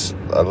 Thanks.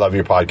 I love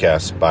your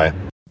podcast. Bye.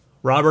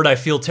 Robert, I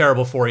feel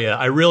terrible for you.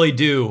 I really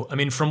do. I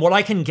mean, from what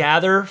I can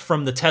gather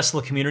from the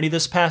Tesla community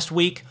this past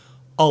week,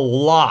 a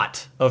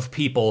lot of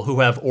people who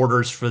have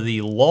orders for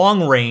the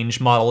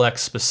long-range Model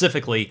X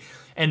specifically,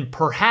 and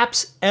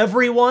perhaps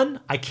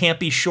everyone, I can't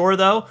be sure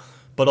though,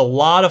 but a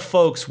lot of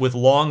folks with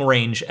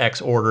long-range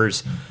X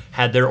orders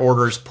had their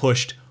orders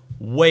pushed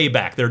way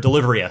back, their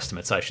delivery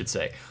estimates, I should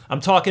say. I'm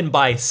talking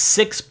by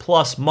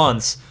 6+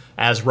 months,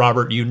 as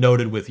Robert, you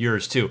noted with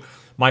yours too.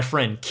 My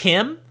friend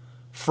Kim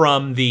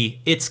from the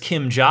It's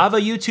Kim Java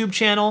YouTube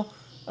channel,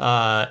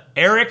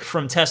 Eric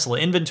from Tesla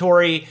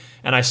Inventory,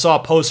 and I saw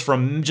posts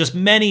from just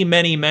many,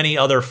 many, many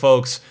other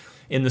folks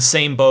in the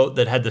same boat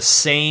that had the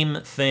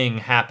same thing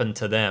happen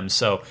to them.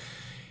 So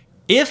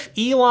if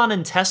Elon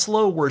and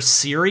Tesla were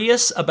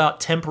serious about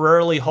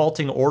temporarily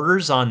halting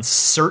orders on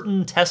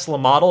certain Tesla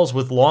models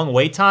with long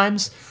wait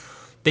times,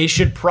 they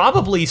should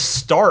probably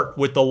start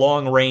with the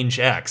long-range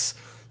X.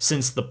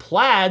 since the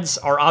Plaids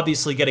are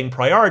obviously getting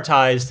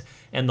prioritized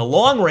and the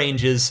long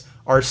ranges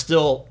are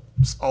still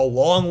a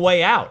long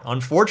way out,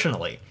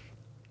 unfortunately.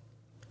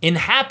 In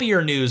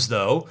happier news,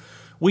 though,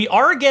 we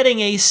are getting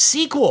a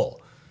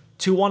sequel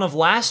to one of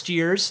last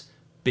year's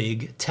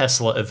big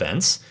Tesla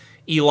events.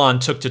 Elon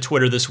took to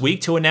Twitter this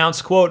week to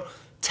announce, quote,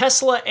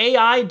 Tesla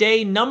AI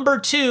Day number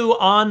 2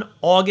 on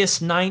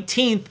August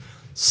 19th.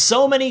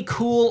 So many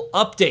cool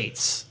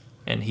updates.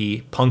 And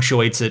he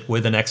punctuates it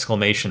with an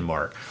exclamation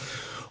mark.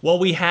 Well,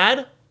 we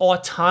had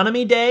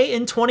Autonomy Day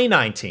in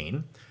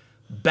 2019,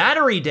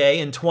 Battery Day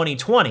in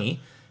 2020,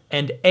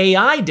 and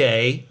AI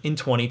Day in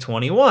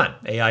 2021,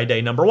 AI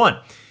Day number 1.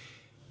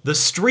 The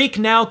streak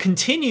now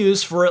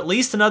continues for at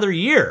least another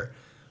year,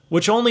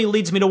 which only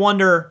leads me to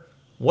wonder,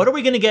 what are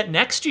we going to get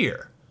next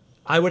year?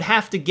 I would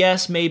have to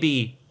guess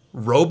maybe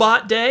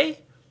Robot Day?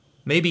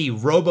 Maybe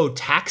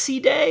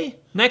Robo-Taxi Day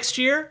next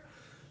year?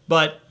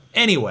 But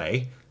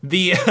anyway,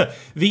 the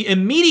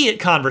immediate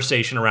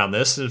conversation around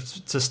this,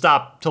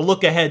 to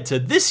look ahead to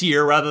this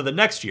year rather than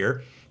next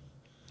year,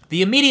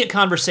 the immediate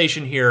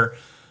conversation here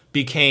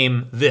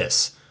became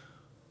this,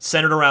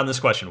 centered around this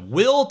question.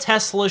 Will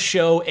Tesla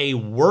show a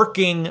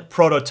working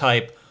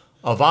prototype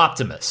of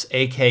Optimus,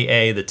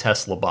 aka the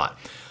Tesla bot?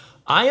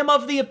 I am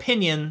of the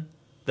opinion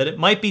that it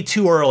might be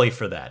too early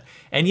for that.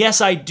 And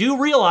yes, I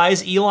do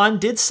realize Elon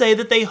did say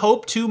that they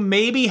hope to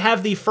maybe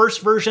have the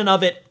first version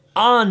of it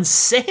on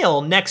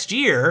sale next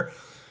year,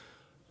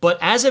 but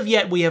as of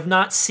yet, we have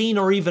not seen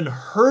or even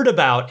heard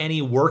about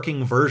any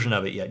working version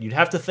of it yet. You'd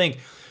have to think,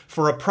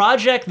 for a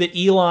project that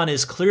Elon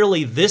is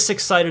clearly this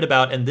excited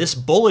about and this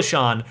bullish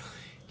on,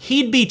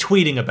 he'd be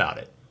tweeting about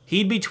it.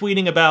 He'd be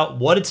tweeting about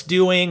what it's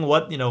doing,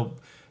 what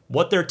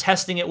they're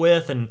testing it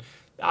with, and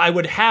I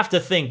would have to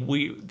think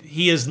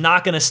he is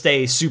not going to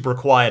stay super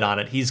quiet on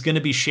it. He's going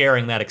to be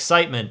sharing that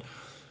excitement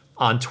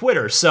on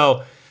Twitter.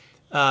 So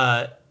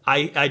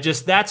I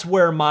just, that's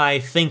where my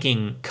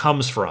thinking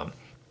comes from.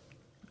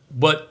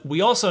 But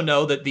we also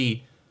know that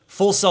the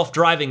full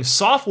self-driving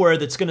software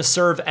that's going to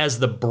serve as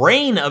the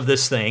brain of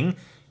this thing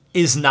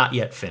is not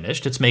yet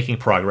finished. It's making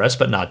progress,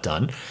 but not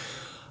done.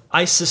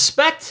 I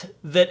suspect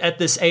that at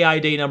this AI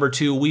Day number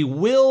 2, we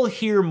will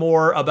hear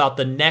more about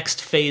the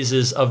next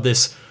phases of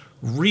this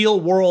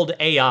real-world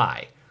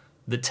AI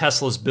that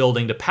Tesla's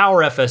building to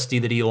power FSD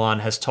that Elon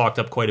has talked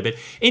up quite a bit,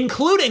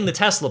 including the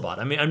Tesla bot.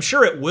 I mean, I'm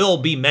sure it will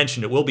be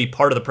mentioned. It will be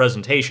part of the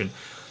presentation,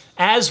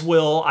 as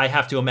will, I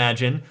have to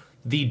imagine,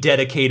 the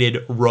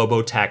dedicated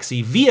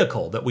robo-taxi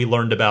vehicle that we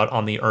learned about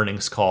on the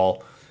earnings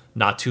call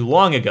not too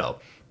long ago.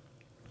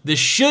 This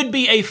should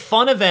be a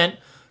fun event,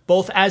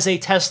 both as a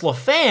Tesla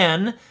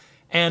fan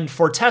and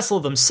for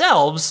Tesla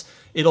themselves.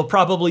 It'll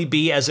probably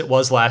be, as it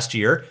was last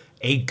year,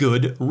 a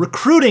good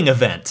recruiting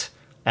event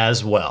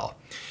as well.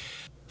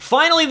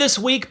 Finally this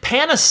week,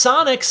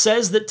 Panasonic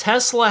says that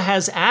Tesla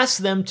has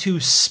asked them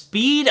to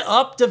speed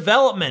up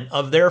development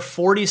of their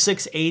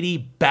 4680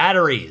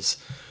 batteries.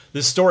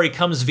 This story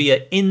comes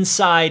via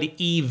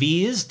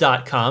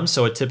InsideEVs.com,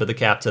 so a tip of the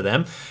cap to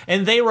them.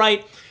 And they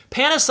write,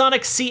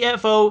 Panasonic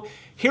CFO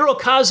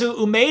Hirokazu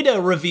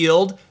Umeda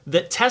revealed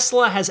that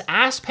Tesla has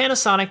asked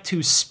Panasonic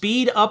to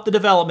speed up the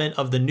development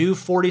of the new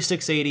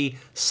 4680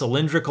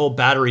 cylindrical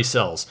battery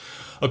cells.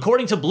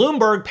 According to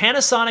Bloomberg,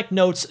 Panasonic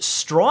notes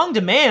strong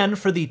demand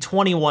for the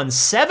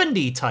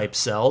 2170 type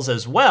cells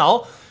as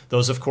well.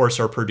 Those, of course,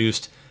 are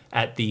produced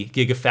at the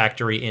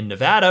Gigafactory in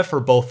Nevada for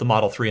both the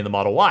Model 3 and the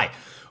Model Y.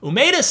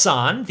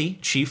 Umeda-san, the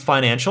chief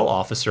financial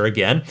officer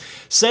again,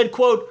 said,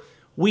 quote,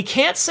 "We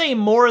can't say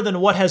more than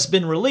what has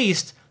been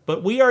released,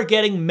 but we are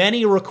getting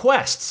many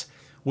requests.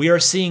 We are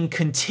seeing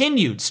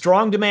continued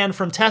strong demand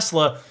from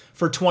Tesla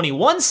for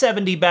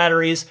 2170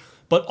 batteries,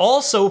 but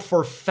also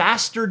for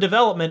faster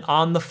development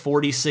on the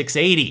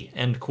 4680,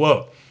 end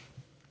quote.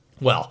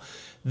 Well,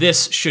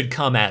 this should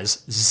come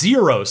as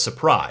zero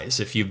surprise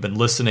if you've been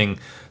listening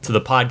to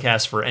the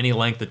podcast for any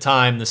length of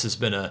time. This has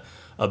been a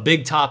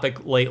big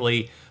topic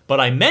lately, but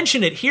I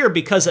mention it here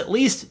because at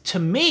least to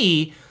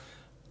me,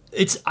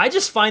 I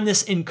just find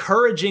this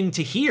encouraging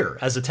to hear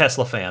as a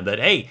Tesla fan that,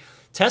 hey,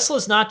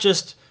 Tesla's not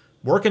just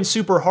working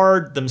super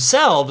hard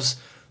themselves,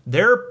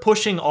 they're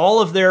pushing all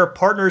of their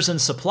partners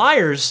and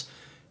suppliers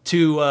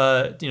to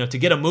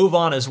get a move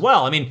on as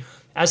well. I mean,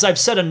 as I've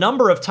said a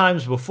number of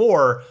times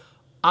before,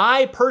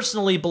 I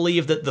personally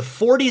believe that the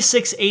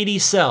 4680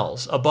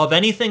 cells, above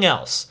anything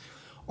else,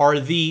 are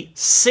the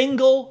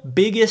single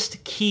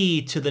biggest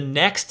key to the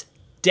next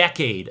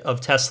decade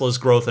of Tesla's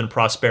growth and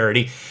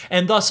prosperity,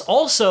 and thus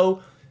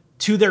also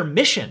to their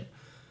mission.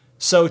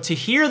 So to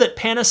hear that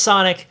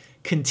Panasonic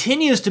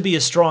continues to be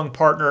a strong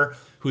partner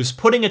who's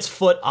putting its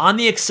foot on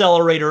the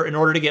accelerator in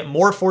order to get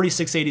more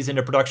 4680s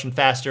into production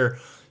faster,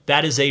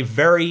 that is a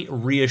very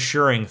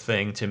reassuring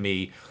thing to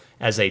me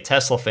as a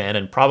Tesla fan,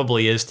 and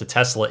probably is to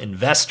Tesla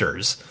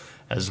investors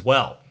as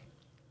well.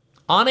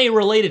 On a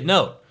related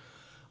note,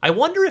 I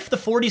wonder if the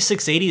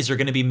 4680s are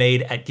going to be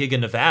made at Giga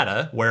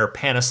Nevada, where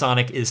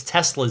Panasonic is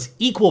Tesla's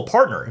equal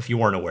partner, if you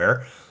weren't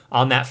aware,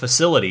 on that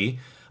facility.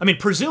 I mean,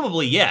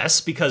 presumably yes,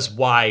 because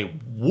why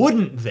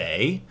wouldn't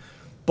they?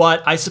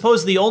 But I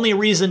suppose the only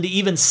reason to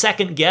even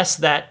second guess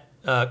that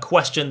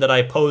question that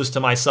I posed to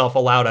myself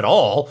aloud at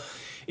all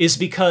is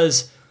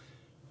because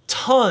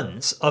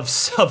tons of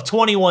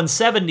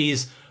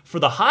 2170s for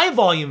the high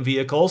volume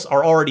vehicles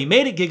are already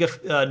made at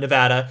Giga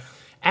Nevada,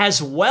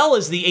 as well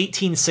as the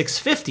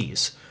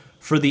 18650s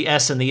for the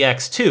S and the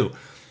X too.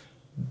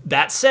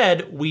 That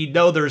said, we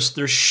know there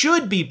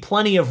should be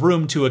plenty of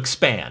room to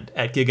expand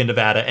at Giga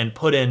Nevada and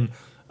put in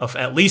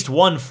at least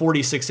one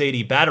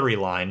 4680 battery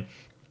line.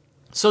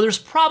 So there's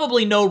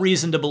probably no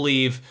reason to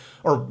believe,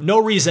 or no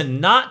reason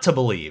not to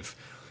believe,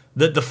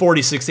 that the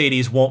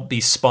 4680s won't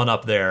be spun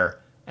up there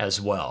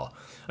as well.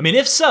 I mean,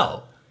 if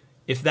so,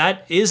 if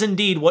that is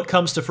indeed what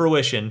comes to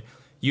fruition,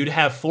 you'd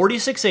have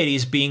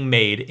 4680s being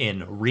made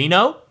in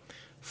Reno,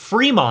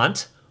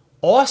 Fremont,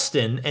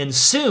 Austin, and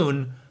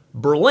soon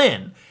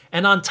Berlin.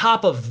 And on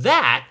top of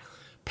that,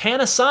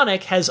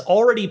 Panasonic has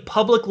already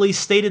publicly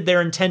stated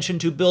their intention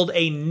to build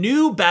a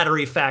new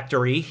battery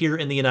factory here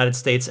in the United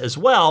States as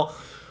well,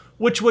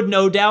 which would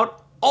no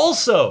doubt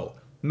also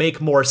make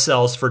more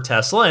cells for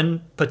Tesla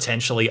and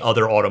potentially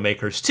other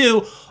automakers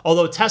too,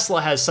 although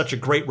Tesla has such a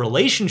great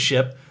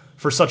relationship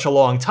for such a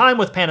long time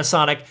with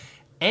Panasonic,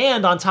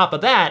 and on top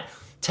of that,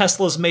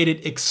 Tesla's made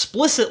it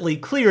explicitly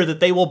clear that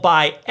they will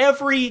buy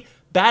every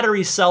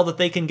battery cell that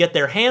they can get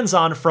their hands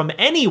on from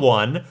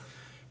anyone,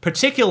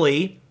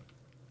 particularly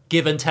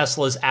given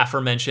Tesla's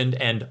aforementioned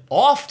and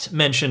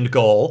oft-mentioned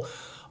goal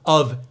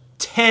of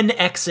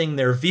 10xing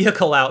their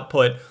vehicle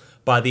output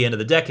by the end of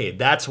the decade.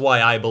 That's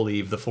why I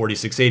believe the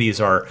 4680s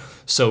are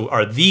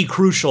the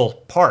crucial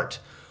part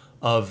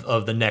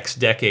of the next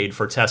decade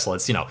for Tesla.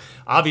 It's,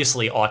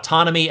 obviously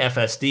autonomy,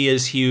 FSD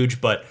is huge,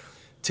 but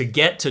to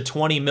get to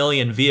 20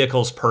 million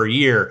vehicles per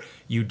year,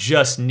 you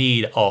just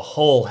need a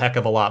whole heck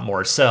of a lot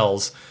more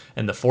cells,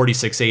 and the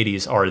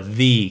 4680s are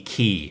the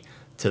key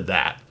to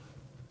that.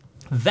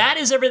 That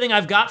is everything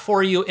I've got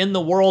for you in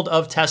the world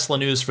of Tesla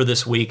news for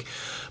this week.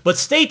 But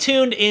stay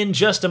tuned in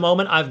just a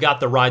moment. I've got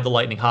the Ride the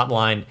Lightning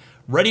hotline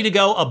ready to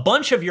go. A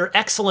bunch of your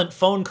excellent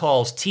phone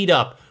calls teed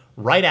up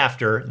right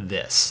after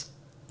this.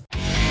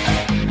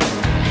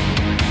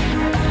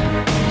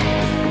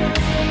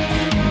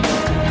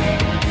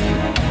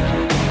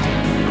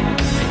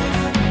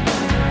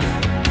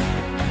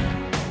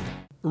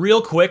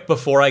 Real quick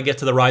before I get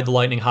to the Ride the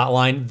Lightning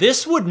hotline,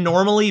 this would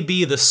normally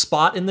be the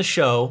spot in the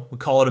show, we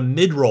call it a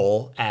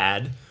mid-roll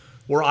ad,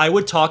 where I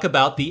would talk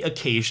about the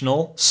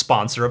occasional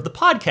sponsor of the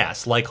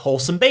podcast, like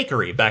Wholesome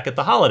Bakery back at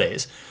the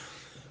holidays.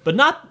 But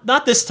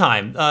not this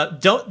time.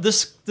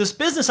 This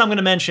business I'm going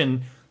to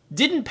mention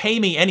didn't pay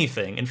me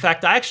anything. In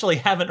fact, I actually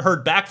haven't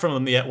heard back from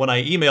them yet when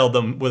I emailed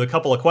them with a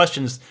couple of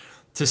questions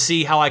to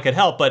see how I could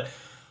help. But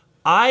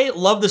I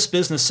love this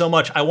business so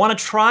much, I want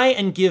to try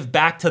and give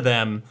back to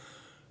them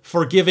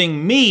for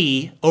giving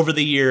me, over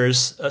the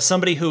years,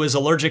 somebody who is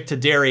allergic to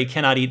dairy,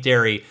 cannot eat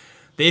dairy.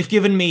 They've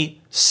given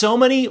me so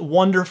many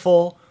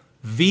wonderful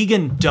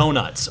vegan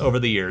donuts over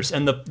the years.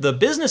 And the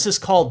business is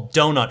called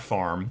Donut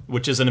Farm,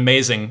 which is an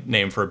amazing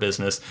name for a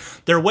business.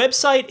 Their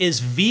website is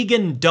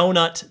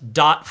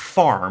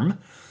vegandonut.farm.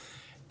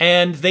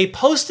 And they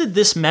posted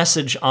this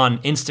message on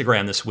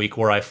Instagram this week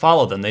where I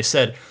follow them. They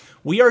said,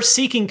 "We are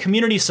seeking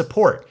community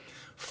support.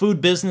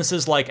 Food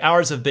businesses like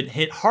ours have been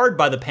hit hard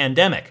by the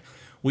pandemic.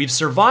 We've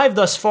survived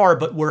thus far,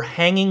 but we're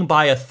hanging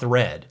by a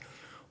thread.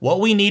 What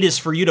we need is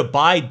for you to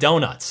buy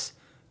donuts.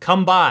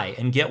 Come by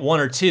and get one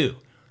or two.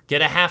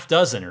 Get a half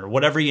dozen or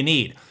whatever you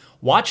need.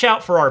 Watch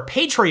out for our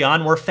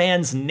Patreon where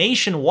fans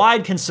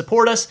nationwide can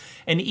support us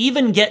and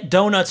even get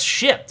donuts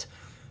shipped.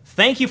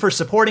 Thank you for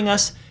supporting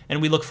us,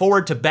 and we look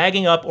forward to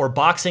bagging up or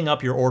boxing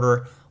up your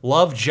order.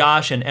 Love,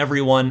 Josh and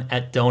everyone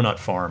at Donut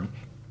Farm."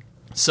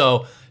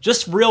 So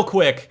just real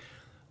quick,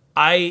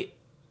 I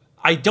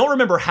don't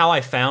remember how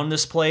I found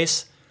this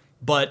place,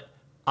 but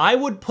I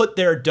would put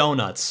their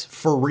donuts,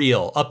 for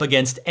real, up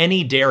against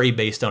any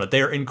dairy-based donut.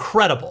 They're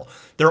incredible.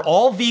 They're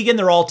all vegan.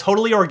 They're all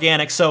totally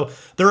organic. So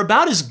they're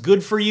about as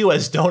good for you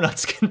as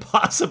donuts can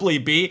possibly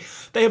be.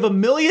 They have a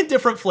million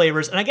different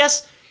flavors. And I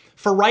guess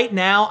for right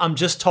now, I'm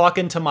just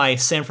talking to my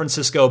San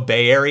Francisco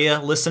Bay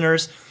Area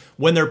listeners.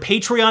 When their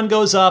Patreon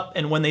goes up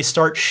and when they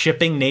start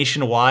shipping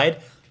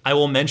nationwide, I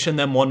will mention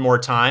them one more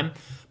time.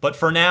 But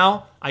for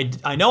now,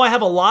 I know I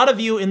have a lot of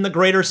you in the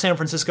greater San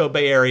Francisco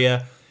Bay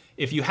Area.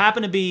 If you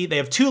happen to be, they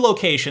have two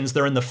locations.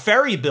 They're in the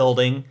Ferry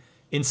Building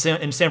in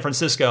San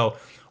Francisco,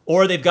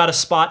 or they've got a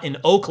spot in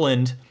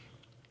Oakland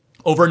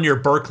over near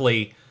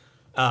Berkeley.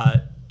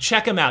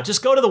 Check them out.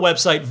 Just go to the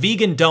website,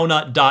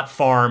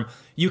 vegandonut.farm.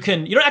 You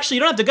don't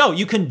have to go.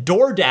 You can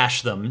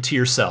DoorDash them to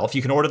yourself.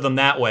 You can order them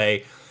that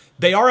way.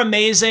 They are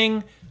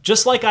amazing.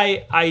 Just like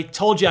I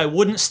told you I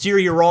wouldn't steer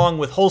you wrong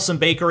with Wholesome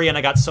Bakery, and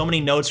I got so many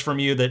notes from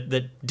you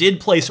that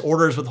did place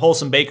orders with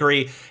Wholesome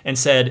Bakery and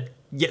said,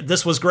 yeah,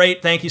 this was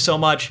great, thank you so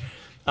much.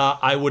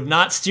 I would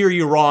not steer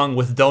you wrong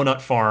with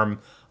Donut Farm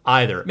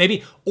either.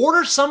 Maybe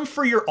order some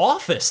for your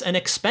office and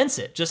expense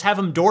it. Just have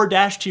them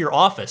DoorDash to your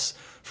office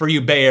for you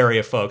Bay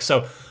Area folks.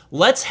 So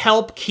let's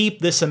help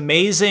keep this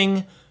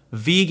amazing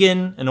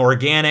vegan and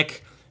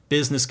organic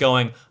business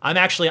going.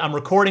 I'm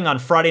recording on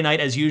Friday night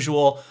as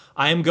usual.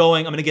 I'm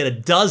going to get a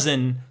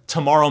dozen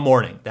tomorrow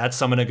morning. I'm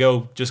going to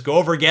go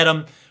over, get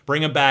them,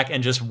 bring them back,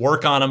 and just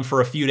work on them for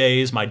a few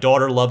days. My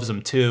daughter loves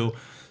them too.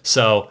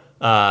 So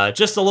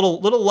just a little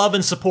love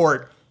and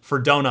support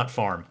for Donut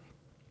Farm.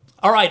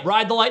 All right,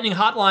 Ride the Lightning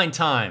hotline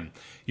time.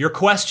 Your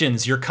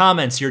questions, your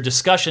comments, your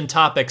discussion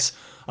topics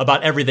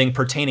about everything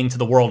pertaining to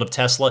the world of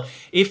Tesla.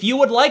 If you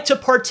would like to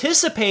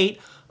participate,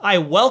 I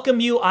welcome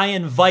you. I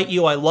invite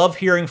you. I love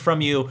hearing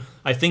from you.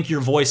 I think your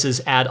voices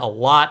add a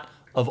lot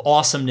of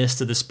awesomeness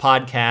to this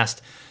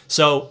podcast.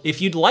 So if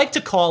you'd like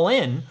to call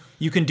in,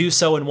 you can do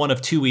so in one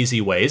of two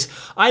easy ways.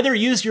 Either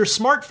use your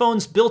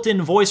smartphone's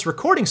built-in voice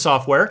recording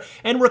software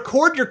and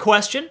record your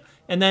question,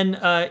 and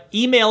then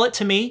email it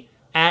to me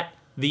at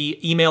the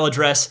email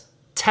address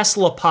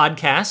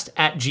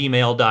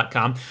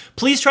teslapodcast@gmail.com.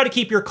 Please try to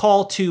keep your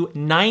call to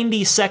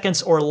 90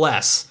 seconds or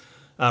less.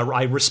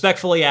 I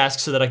respectfully ask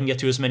so that I can get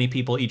to as many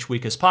people each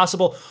week as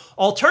possible.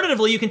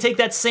 Alternatively, you can take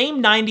that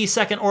same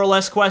 90-second or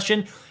less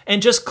question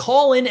and just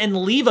call in and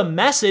leave a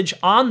message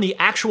on the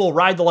actual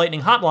Ride the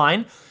Lightning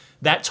hotline.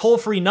 That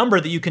toll-free number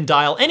that you can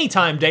dial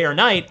anytime, day or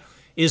night,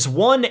 is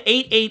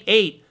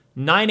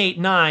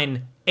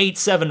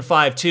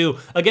 1-888-989-8752.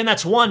 Again,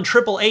 that's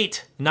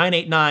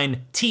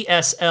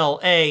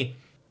 1-888-989-TSLA.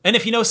 And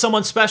if you know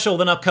someone special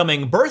with an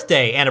upcoming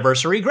birthday,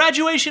 anniversary,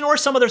 graduation, or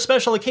some other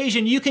special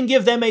occasion, you can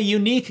give them a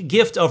unique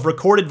gift of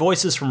recorded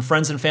voices from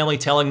friends and family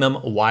telling them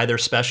why they're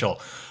special.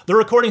 The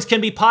recordings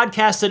can be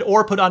podcasted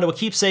or put onto a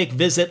keepsake.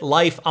 Visit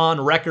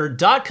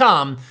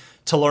lifeonrecord.com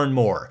to learn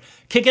more.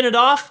 Kicking it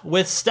off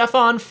with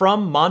Stefan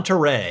from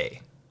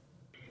Monterey.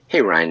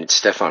 Hey Ryan, it's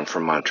Stefan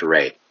from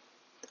Monterey.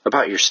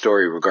 About your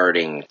story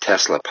regarding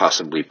Tesla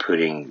possibly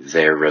putting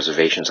their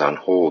reservations on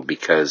hold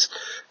because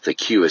the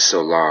queue is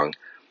so long.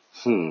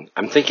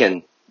 I'm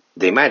thinking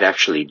they might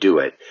actually do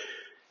it,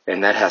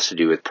 and that has to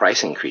do with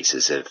price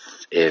increases.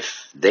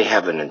 If they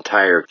have an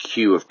entire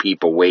queue of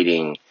people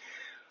waiting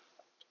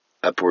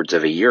upwards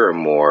of a year or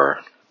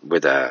more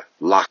with a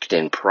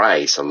locked-in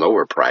price, a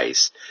lower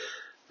price,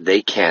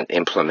 they can't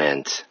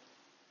implement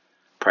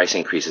price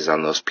increases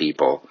on those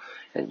people,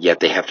 and yet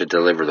they have to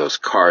deliver those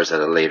cars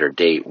at a later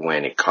date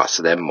when it costs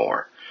them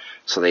more.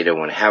 So they don't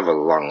want to have a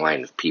long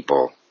line of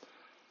people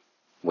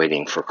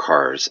waiting for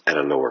cars at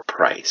a lower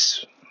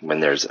price when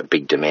there's a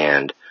big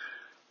demand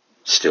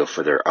still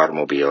for their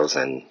automobiles,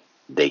 and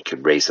they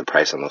could raise the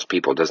price on those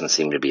people. It doesn't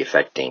seem to be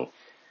affecting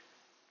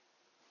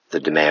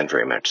the demand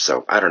very much.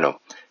 So I don't know.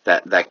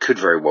 That could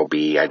very well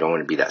be. I don't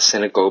want to be that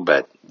cynical,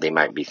 but they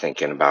might be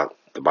thinking about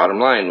the bottom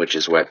line, which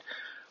is what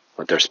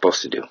they're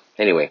supposed to do.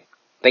 Anyway,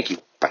 thank you.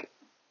 Bye.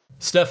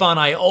 Stefan,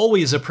 I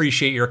always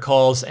appreciate your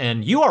calls,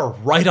 and you are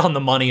right on the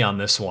money on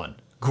this one.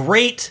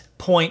 Great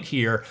point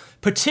here,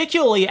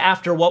 particularly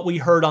after what we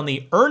heard on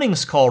the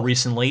earnings call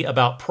recently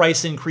about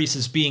price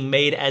increases being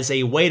made as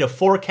a way to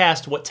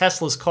forecast what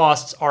Tesla's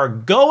costs are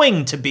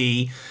going to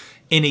be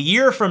in a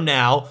year from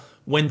now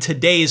when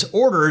today's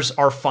orders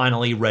are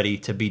finally ready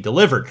to be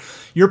delivered.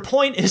 Your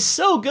point is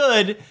so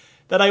good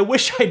that I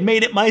wish I'd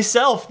made it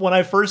myself when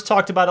I first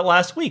talked about it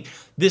last week.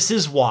 This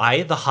is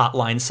why the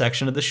hotline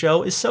section of the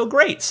show is so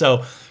great.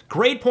 So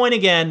great point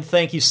again.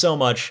 Thank you so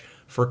much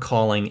for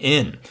calling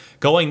in.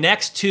 Going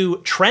next to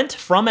Trent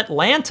from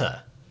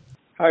Atlanta.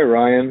 Hi,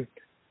 Ryan.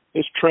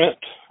 It's Trent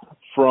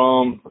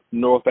from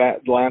North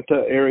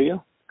Atlanta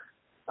area.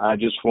 I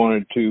just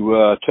wanted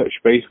to touch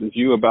base with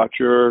you about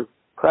your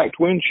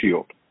cracked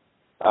windshield.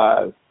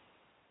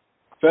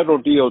 Federal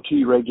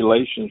DOT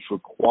regulations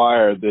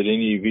require that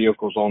any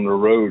vehicles on the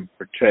road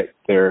protect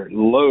their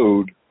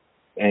load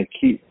and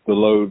keep the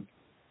load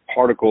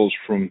particles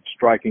from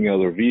striking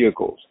other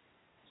vehicles.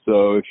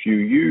 So if you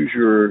use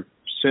your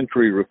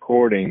Sentry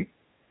recording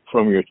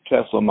from your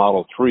Tesla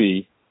Model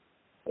 3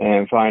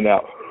 and find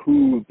out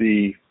who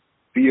the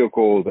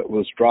vehicle that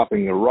was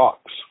dropping the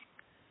rocks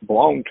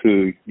belonged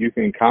to, you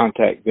can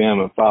contact them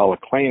and file a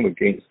claim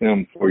against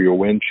them for your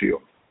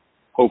windshield.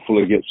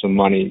 Hopefully get some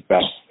money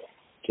back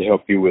to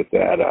help you with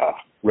that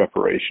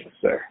reparations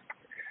there.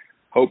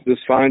 Hope this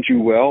finds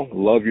you well.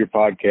 Love your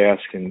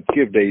podcast, and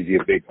give Daisy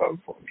a big hug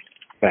for me.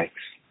 Thanks.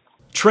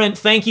 Trent,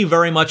 thank you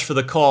very much for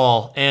the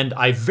call, and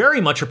I very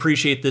much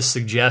appreciate this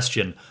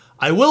suggestion.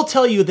 I will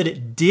tell you that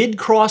it did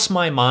cross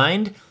my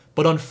mind,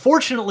 but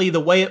unfortunately the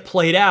way it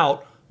played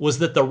out was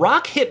that the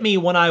rock hit me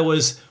when I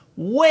was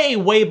way,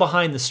 way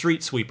behind the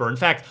street sweeper. In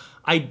fact,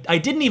 I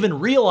didn't even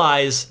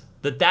realize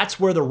that that's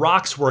where the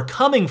rocks were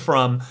coming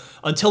from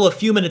until a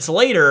few minutes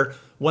later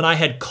when I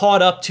had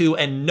caught up to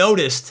and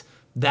noticed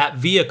that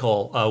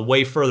vehicle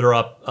way further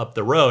up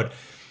the road.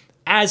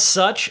 As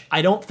such,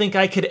 I don't think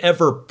I could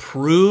ever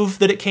prove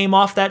that it came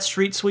off that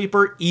street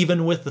sweeper,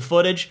 even with the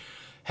footage.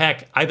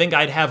 Heck, I think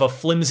I'd have a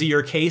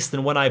flimsier case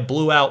than when I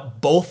blew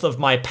out both of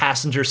my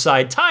passenger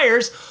side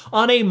tires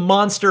on a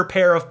monster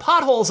pair of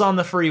potholes on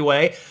the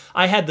freeway.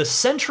 I had the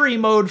Sentry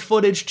mode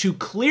footage to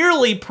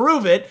clearly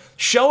prove it,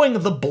 showing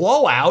the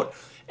blowout,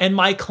 and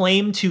my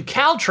claim to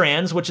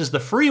Caltrans, which is the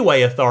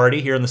freeway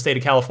authority here in the state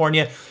of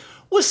California,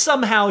 was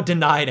somehow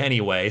denied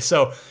anyway.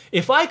 So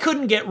if I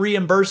couldn't get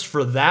reimbursed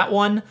for that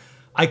one,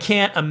 I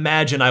can't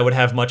imagine I would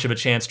have much of a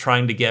chance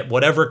trying to get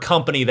whatever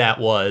company that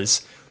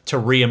was to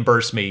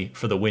reimburse me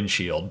for the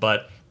windshield.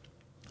 But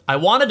I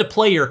wanted to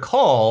play your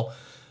call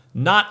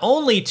not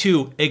only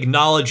to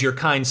acknowledge your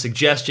kind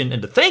suggestion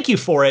and to thank you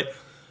for it,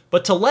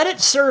 but to let it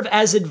serve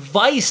as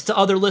advice to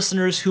other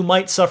listeners who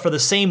might suffer the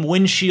same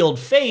windshield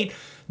fate,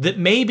 that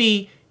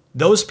maybe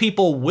those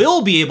people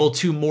will be able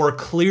to more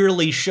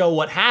clearly show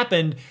what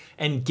happened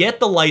and get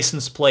the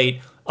license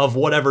plate of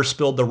whatever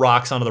spilled the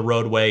rocks onto the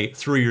roadway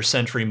through your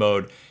Sentry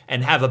mode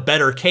and have a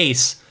better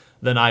case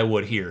than I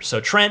would here. So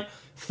Trent,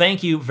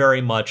 thank you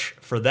very much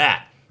for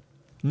that.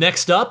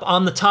 Next up,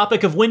 on the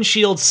topic of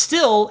windshields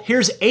still,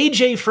 here's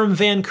AJ from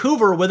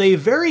Vancouver with a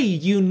very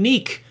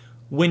unique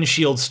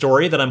windshield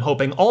story that I'm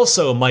hoping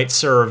also might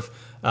serve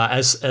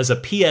as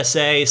a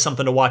PSA,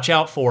 something to watch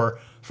out for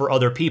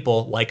other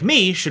people like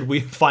me should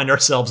we find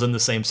ourselves in the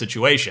same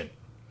situation.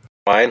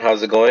 Fine,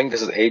 how's it going?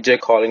 This is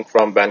AJ calling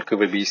from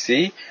Vancouver,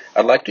 BC.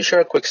 I'd like to share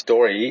a quick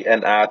story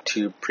and add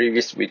to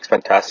previous week's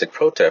fantastic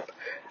pro tip.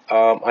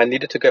 I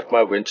needed to get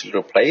my windshield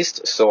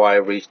replaced, so I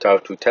reached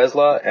out to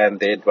Tesla and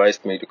they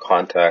advised me to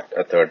contact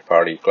a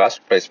third-party glass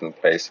replacement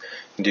place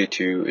due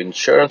to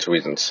insurance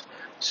reasons.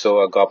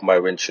 So I got my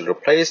windshield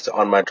replaced.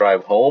 On my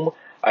drive home,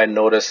 I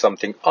noticed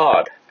something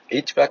odd.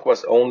 HVAC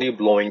was only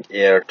blowing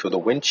air to the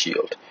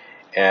windshield.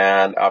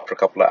 And after a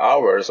couple of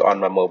hours on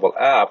my mobile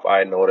app,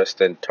 I noticed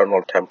the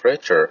internal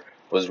temperature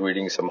was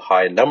reading some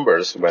high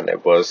numbers when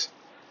it was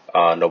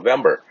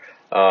November.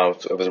 So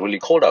it was really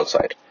cold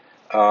outside.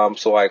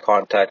 So I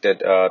contacted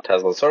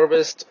Tesla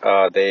service.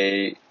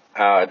 They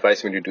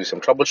advised me to do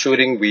some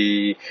troubleshooting.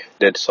 We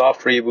did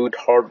soft reboot,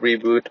 hard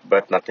reboot,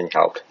 but nothing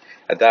helped.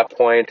 At that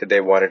point,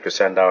 they wanted to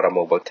send out a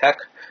mobile tech.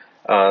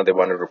 They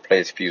wanted to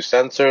replace a few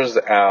sensors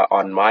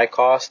on my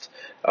cost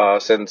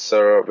since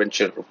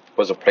windshield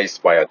was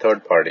replaced by a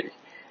third party.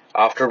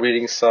 After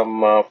reading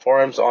some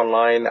forums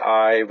online,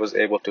 I was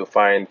able to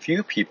find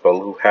few people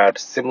who had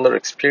similar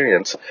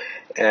experience,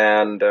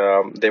 and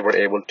they were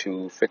able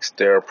to fix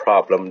their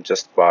problem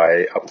just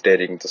by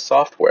updating the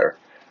software.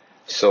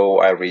 So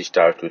I reached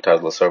out to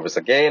Tesla service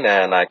again,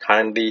 and I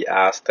kindly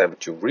asked them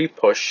to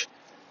repush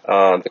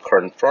the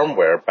current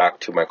firmware back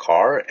to my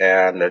car,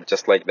 and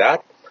just like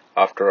that,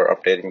 after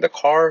updating the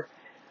car,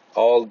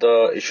 all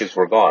the issues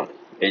were gone.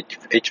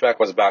 HVAC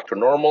was back to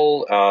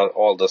normal,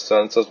 all the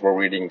sensors were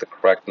reading the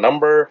correct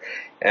number,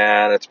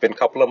 and it's been a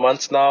couple of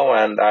months now,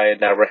 and I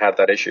never had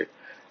that issue.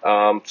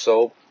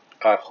 So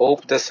I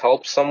hope this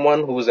helps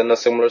someone who's in a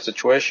similar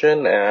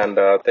situation,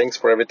 and thanks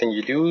for everything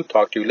you do.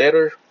 Talk to you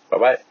later.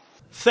 Bye-bye.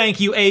 Thank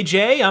you,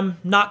 AJ. I'm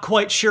not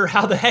quite sure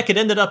how the heck it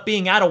ended up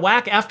being out of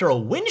whack after a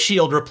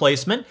windshield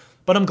replacement,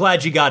 but I'm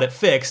glad you got it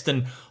fixed,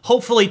 and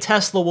hopefully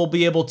Tesla will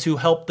be able to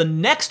help the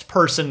next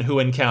person who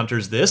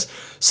encounters this,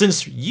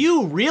 since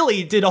you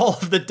really did all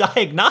of the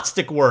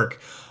diagnostic work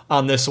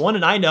on this one,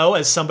 and I know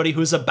as somebody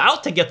who's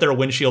about to get their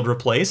windshield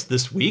replaced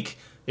this week,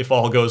 if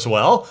all goes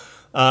well,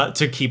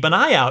 to keep an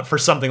eye out for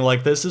something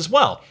like this as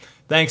well.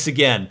 Thanks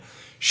again.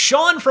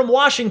 Sean from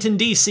Washington,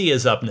 D.C.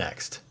 is up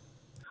next.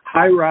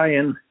 Hi,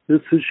 Ryan.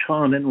 This is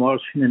Sean in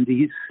Washington,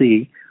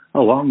 D.C., a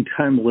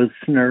longtime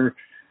listener.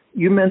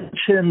 You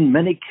mentioned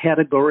many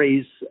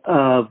categories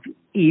of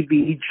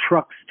EV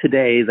trucks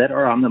today that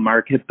are on the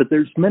market, but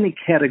there's many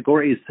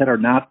categories that are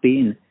not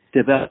being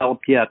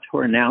developed yet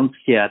or announced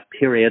yet,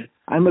 period.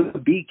 I'm a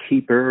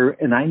beekeeper,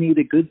 and I need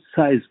a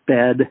good-sized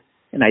bed,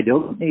 and I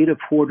don't need a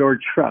four-door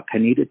truck. I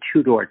need a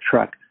two-door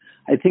truck.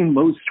 I think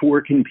most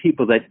working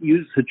people that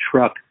use a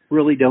truck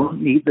really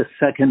don't need the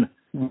second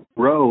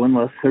row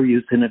unless they're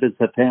using it as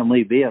a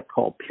family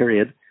vehicle,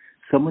 period.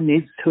 Someone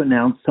needs to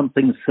announce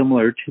something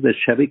similar to the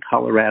Chevy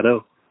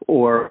Colorado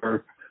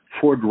or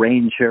Ford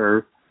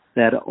Ranger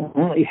that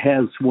only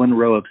has one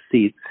row of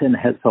seats and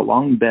has a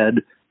long bed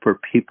for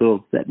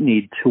people that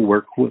need to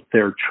work with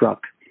their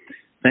truck.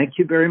 Thank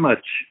you very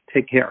much.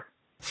 Take care.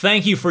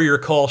 Thank you for your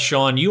call,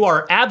 Sean. You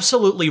are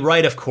absolutely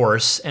right, of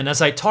course. And as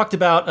I talked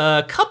about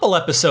a couple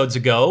episodes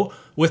ago,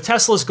 with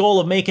Tesla's goal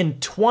of making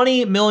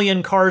 20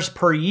 million cars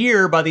per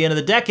year by the end of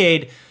the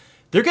decade,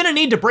 they're going to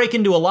need to break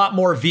into a lot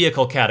more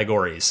vehicle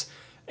categories.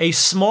 A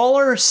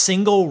smaller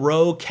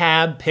single-row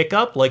cab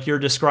pickup, like you're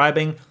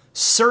describing,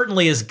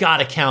 certainly has got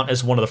to count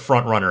as one of the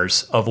front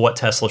runners of what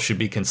Tesla should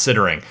be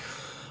considering.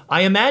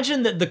 I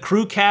imagine that the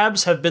crew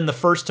cabs have been the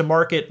first to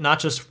market, not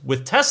just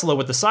with Tesla,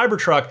 with the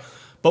Cybertruck,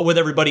 but with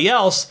everybody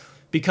else,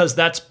 because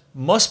that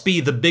must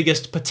be the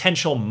biggest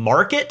potential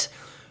market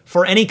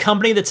for any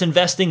company that's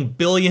investing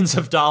billions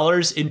of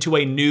dollars into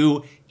a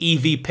new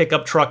EV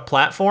pickup truck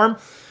platform.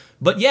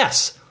 But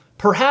yes,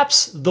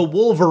 perhaps the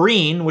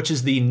Wolverine, which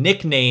is the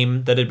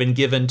nickname that had been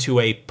given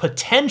to a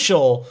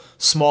potential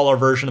smaller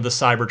version of the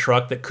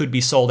Cybertruck that could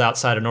be sold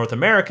outside of North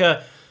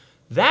America,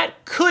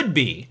 that could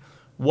be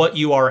what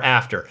you are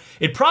after.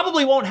 It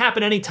probably won't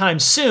happen anytime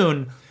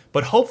soon,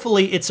 but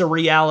hopefully it's a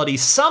reality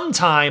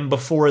sometime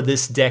before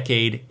this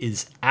decade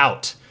is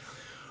out.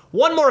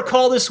 One more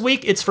call this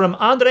week. It's from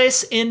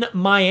Andres in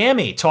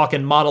Miami,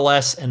 talking Model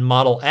S and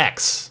Model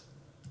X.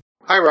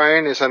 Hi,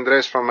 Ryan. It's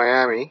Andres from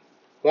Miami.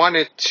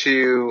 Wanted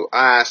to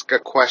ask a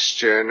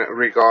question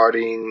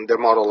regarding the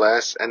Model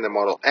S and the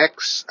Model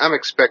X. I'm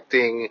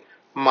expecting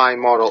my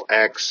Model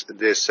X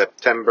this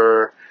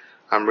September.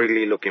 I'm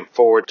really looking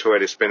forward to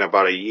it. It's been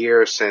about a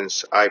year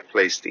since I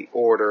placed the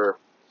order.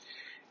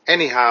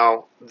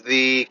 Anyhow,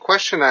 the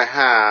question I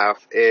have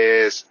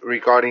is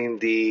regarding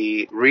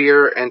the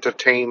rear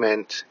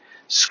entertainment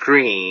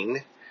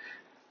screen.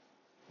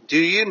 Do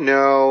you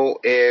know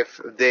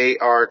if they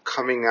are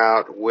coming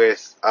out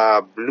with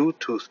a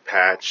Bluetooth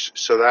patch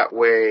so that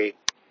way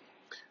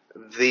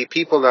the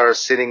people that are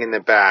sitting in the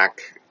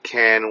back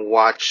can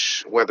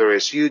watch, whether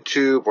it's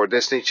YouTube or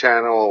Disney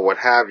Channel or what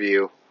have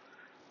you,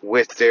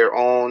 with their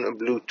own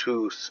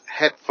Bluetooth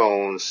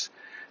headphones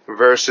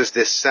versus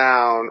the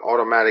sound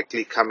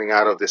automatically coming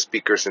out of the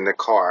speakers in the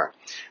car?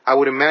 I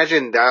would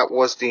imagine that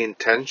was the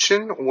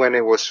intention when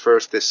it was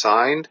first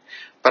designed,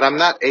 but I'm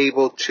not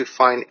able to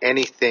find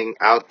anything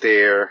out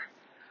there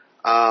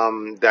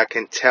that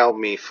can tell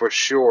me for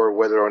sure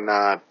whether or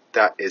not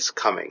that is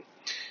coming.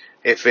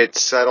 If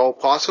it's at all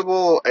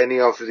possible, any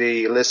of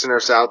the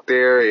listeners out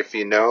there, if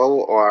you know,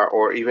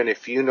 or even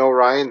if you know,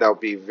 Ryan, that would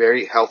be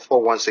very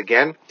helpful once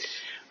again.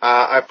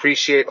 I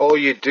appreciate all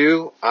you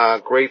do.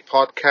 Great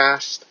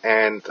podcast,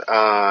 and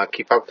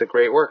keep up the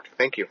great work.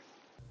 Thank you.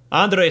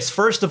 Andres,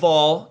 first of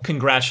all,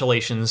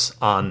 congratulations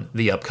on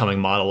the upcoming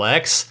Model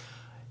X.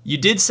 You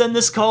did send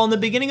this call in the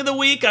beginning of the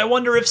week. I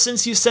wonder if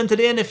since you sent it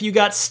in, if you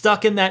got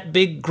stuck in that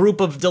big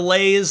group of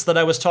delays that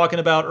I was talking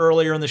about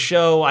earlier in the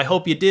show. I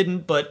hope you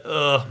didn't, but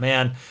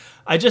man,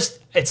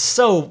 it's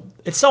so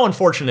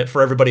unfortunate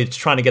for everybody that's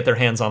trying to get their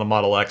hands on a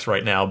Model X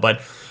right now.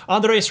 But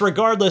Andres,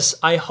 regardless,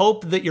 I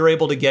hope that you're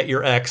able to get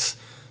your X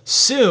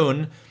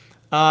soon.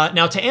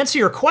 Now, to answer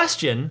your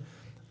question,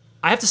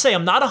 I have to say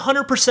I'm not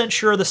 100%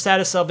 sure of the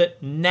status of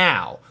it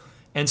now.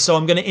 And so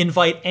I'm going to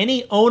invite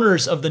any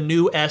owners of the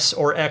new S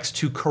or X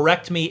to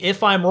correct me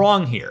if I'm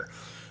wrong here.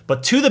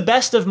 But to the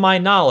best of my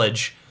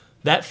knowledge,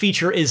 that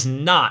feature is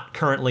not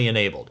currently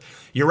enabled.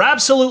 You're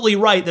absolutely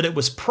right that it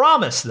was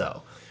promised,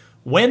 though.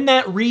 When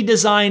that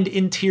redesigned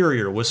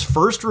interior was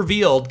first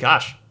revealed,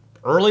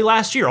 early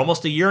last year,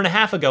 almost a year and a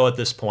half ago at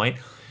this point,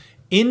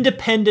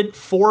 independent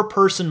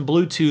 4-person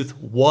Bluetooth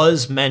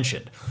was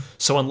mentioned.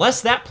 So unless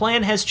that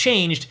plan has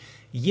changed,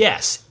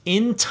 yes,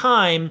 in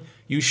time,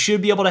 you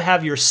should be able to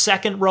have your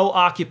second row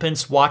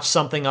occupants watch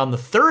something on the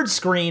third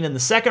screen in the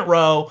second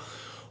row,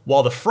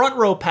 while the front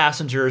row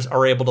passengers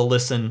are able to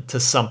listen to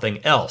something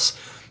else.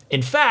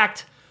 In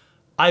fact,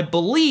 I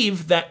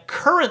believe that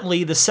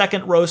currently the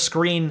second row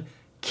screen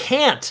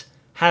can't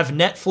have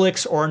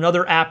Netflix or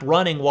another app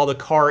running while the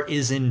car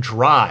is in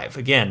drive.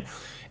 Again,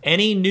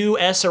 any new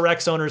S or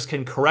X owners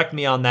can correct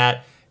me on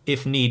that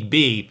if need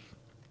be.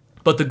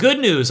 But the good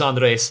news,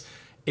 Andres,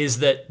 is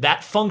that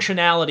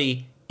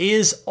functionality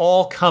is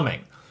all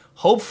coming.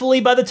 Hopefully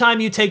by the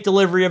time you take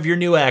delivery of your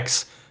new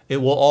X, it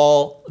will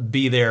all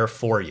be there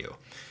for you.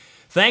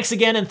 Thanks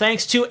again, and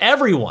thanks to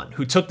everyone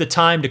who took the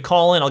time to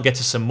call in. I'll get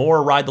to some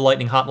more Ride the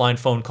Lightning hotline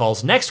phone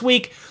calls next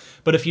week,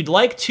 but if you'd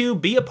like to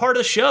be a part of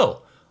the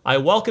show, I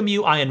welcome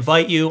you, I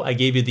invite you. I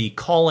gave you the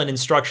call-in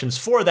instructions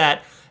for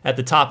that at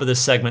the top of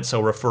this segment,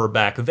 so refer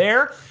back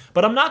there.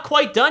 But I'm not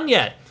quite done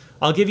yet.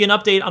 I'll give you an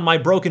update on my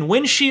broken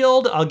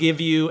windshield. I'll give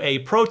you a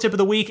pro tip of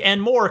the week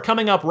and more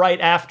coming up right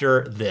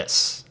after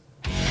this.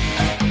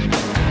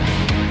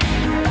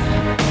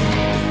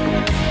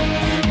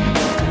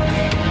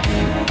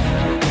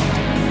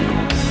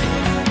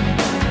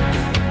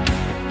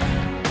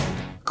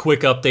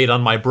 Quick update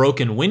on my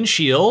broken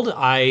windshield.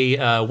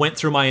 I went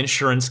through my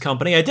insurance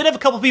company. I did have a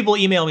couple people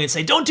email me and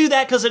say, don't do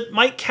that because it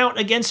might count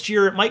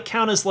it might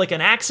count as like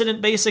an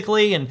accident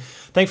basically. And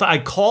thankfully I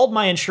called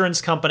my insurance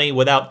company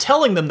without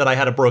telling them that I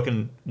had a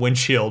broken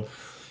windshield.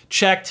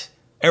 Checked,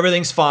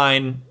 everything's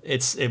fine.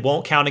 It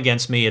won't count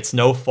against me. It's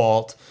no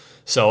fault.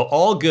 So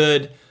all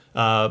good.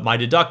 My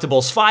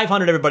deductible's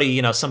 $500.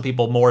 Everybody, some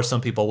people more,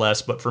 some people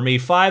less. But for me,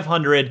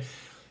 $500.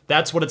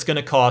 That's what it's going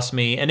to cost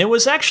me. And it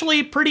was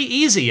actually pretty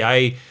easy.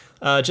 I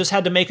just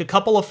had to make a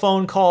couple of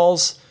phone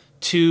calls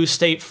to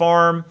State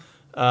Farm.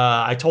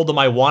 I told them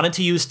I wanted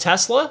to use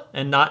Tesla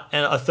and not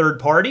a third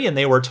party, and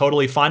they were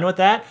totally fine with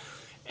that.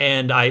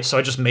 And so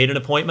I just made an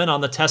appointment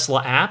on the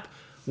Tesla app,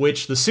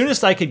 which the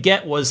soonest I could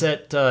get was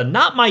at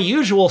not my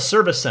usual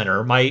service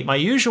center. My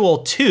usual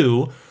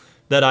two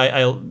that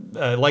I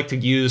like to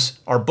use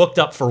are booked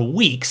up for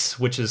weeks,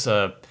 which is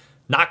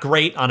not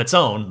great on its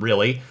own,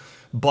 really.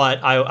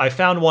 But I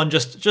found one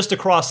just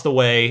across the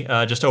way,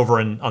 just over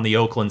on the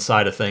Oakland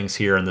side of things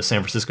here in the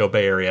San Francisco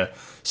Bay Area.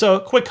 So a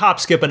quick hop,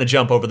 skip, and a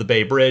jump over the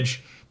Bay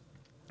Bridge.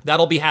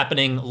 That'll be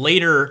happening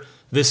later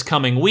this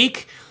coming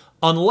week,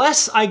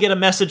 unless I get a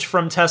message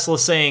from Tesla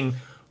saying,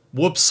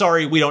 whoops,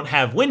 sorry, we don't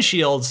have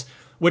windshields,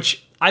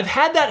 which I've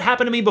had that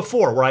happen to me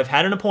before, where I've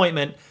had an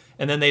appointment,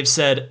 and then they've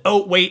said,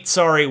 oh, wait,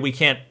 sorry, we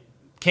can't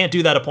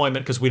do that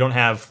appointment because we don't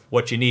have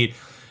what you need.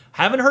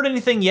 Haven't heard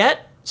anything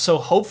yet, so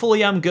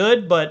hopefully I'm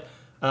good, but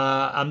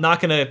I'm not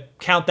going to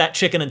count that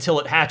chicken until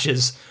it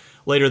hatches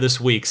later this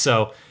week.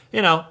 So,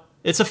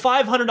 it's a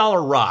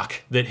 $500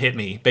 rock that hit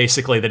me,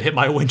 basically, that hit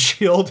my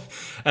windshield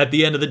at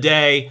the end of the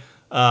day.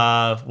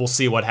 We'll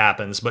see what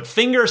happens. But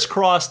fingers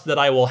crossed that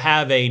I will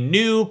have a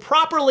new,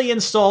 properly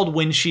installed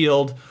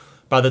windshield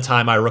by the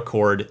time I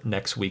record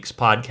next week's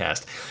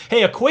podcast.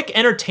 Hey, a quick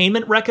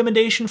entertainment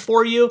recommendation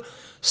for you.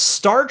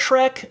 Star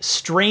Trek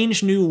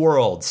Strange New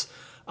Worlds.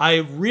 I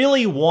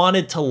really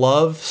wanted to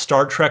love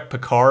Star Trek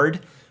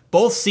Picard.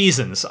 Both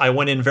seasons, I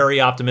went in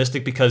very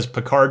optimistic because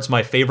Picard's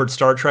my favorite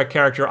Star Trek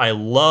character. I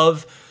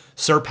love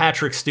Sir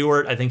Patrick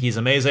Stewart. I think he's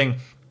amazing.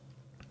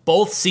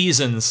 Both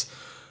seasons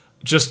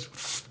just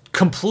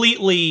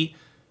completely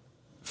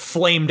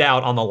flamed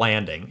out on the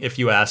landing, if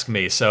you ask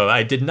me. So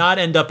I did not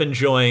end up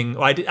enjoying...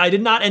 I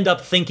did not end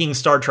up thinking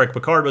Star Trek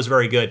Picard was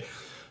very good.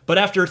 But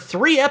after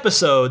 3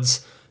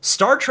 episodes,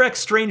 Star Trek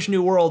Strange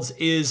New Worlds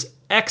is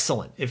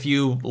excellent. If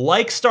you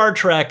like Star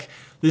Trek,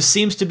 this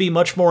seems to be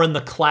much more in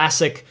the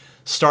classic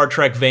Star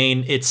Trek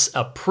vein. It's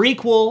a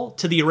prequel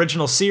to the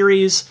original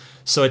series,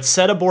 so it's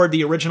set aboard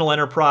the original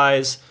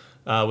Enterprise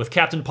with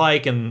Captain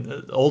Pike and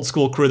the old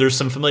school crew. There's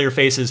some familiar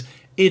faces.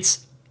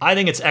 I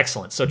think it's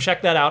excellent. So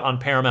check that out on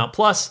Paramount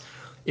Plus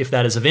if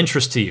that is of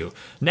interest to you.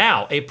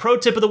 Now, a pro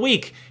tip of the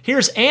week.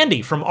 Here's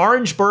Andy from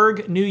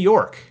Orangeburg, New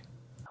York.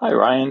 Hi,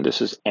 Ryan.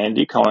 This is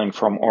Andy calling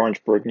from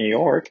Orangeburg, New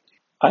York.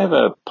 I have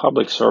a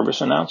public service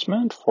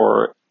announcement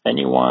for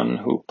anyone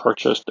who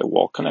purchased a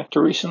wall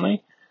connector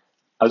recently.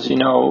 As you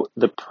know,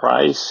 the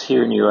price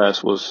here in the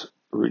U.S. was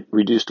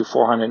reduced to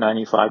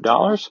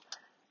 $495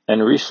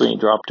 and recently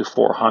dropped to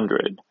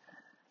 $400.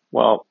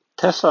 Well,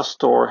 Tesla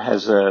Store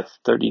has a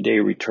 30-day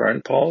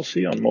return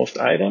policy on most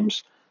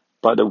items,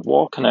 but a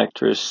wall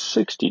connector is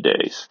 60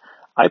 days.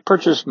 I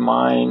purchased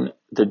mine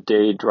the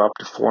day it dropped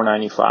to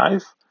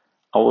 $495.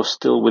 I was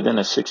still within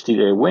a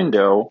 60-day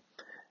window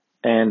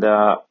and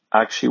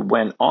actually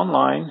went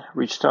online,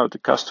 reached out to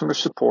customer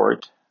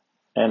support,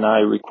 and I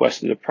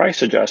requested a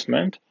price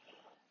adjustment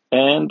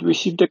and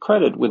received a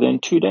credit within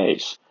 2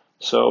 days.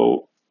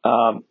 So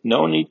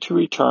no need to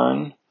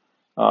return,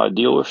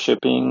 dealer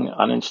shipping,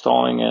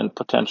 uninstalling, and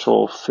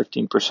potential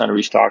 15%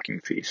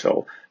 restocking fee.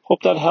 So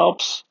hope that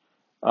helps.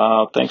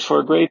 Thanks for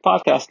a great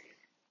podcast.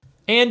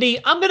 Andy,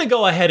 I'm going to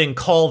go ahead and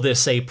call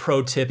this a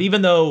pro tip,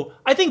 even though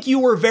I think you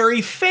were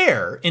very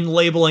fair in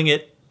labeling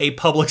it a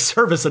public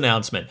service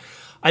announcement.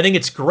 I think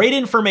it's great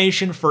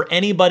information for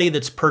anybody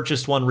that's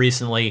purchased one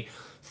recently.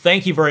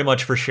 Thank you very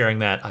much for sharing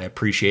that. I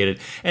appreciate it.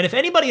 And if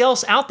anybody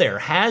else out there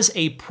has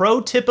a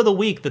pro tip of the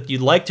week that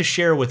you'd like to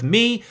share with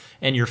me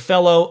and your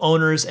fellow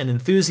owners and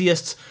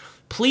enthusiasts,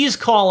 please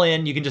call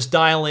in. You can just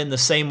dial in the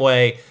same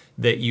way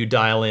that you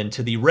dial in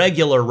to the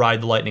regular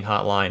Ride the Lightning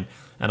hotline,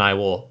 and I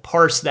will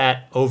parse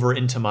that over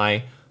into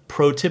my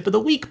pro tip of the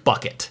week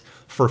bucket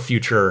for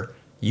future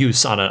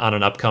use on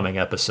an upcoming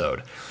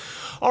episode.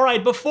 All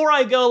right, before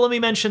I go, let me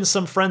mention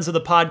some friends of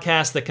the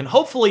podcast that can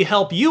hopefully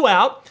help you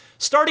out.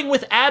 Starting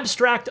with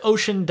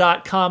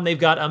AbstractOcean.com, they've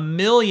got a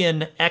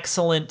million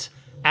excellent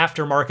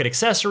aftermarket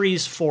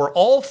accessories for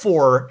all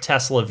 4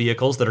 Tesla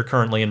vehicles that are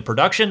currently in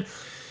production.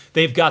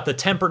 They've got the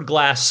tempered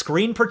glass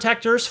screen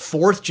protectors,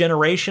 4th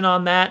generation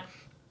on that.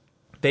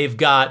 They've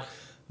got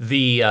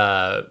the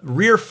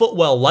rear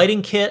footwell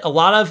lighting kit, a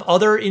lot of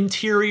other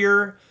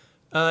interior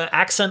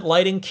accent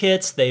lighting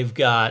kits. They've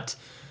got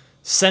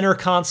center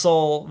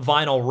console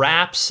vinyl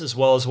wraps, as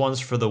well as ones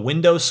for the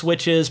window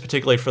switches,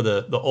 particularly for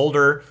the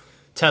older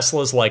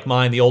Teslas like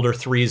mine, the older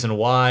 3s and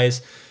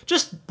Ys.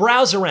 Just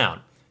browse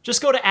around.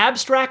 Just go to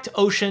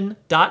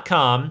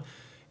abstractocean.com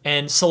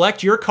and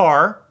select your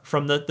car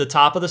from the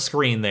top of the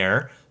screen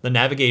there, the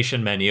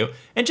navigation menu,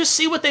 and just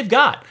see what they've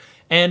got.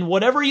 And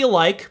whatever you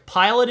like,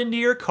 pile it into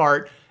your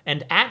cart,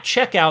 and at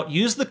checkout,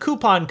 use the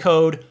coupon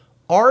code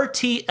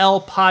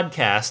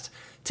RTLPodcast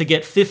to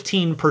get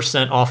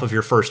 15% off of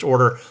your first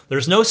order.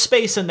 There's no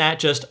space in that,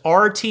 just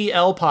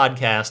RTL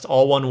Podcast,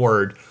 all one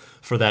word,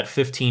 for that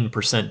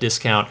 15%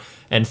 discount.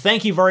 And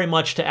thank you very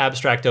much to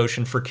Abstract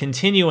Ocean for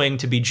continuing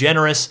to be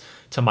generous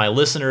to my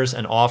listeners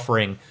and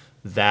offering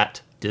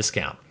that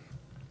discount.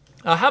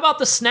 How about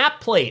the Snap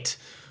Plate,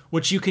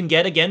 which you can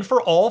get again for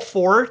all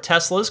 4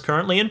 Teslas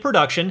currently in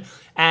production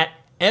at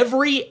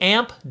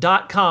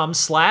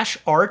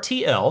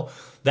everyamp.com/RTL.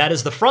 That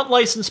is the front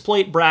license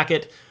plate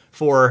bracket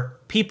for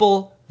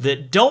people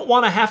that don't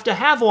want to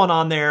have one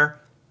on there,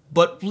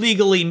 but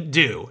legally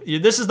do.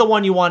 This is the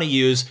one you want to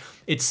use.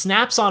 It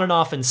snaps on and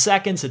off in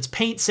seconds. It's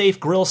paint safe,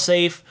 grill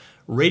safe,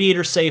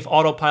 radiator safe,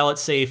 autopilot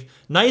safe.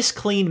 Nice,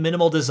 clean,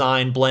 minimal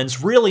design,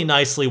 blends really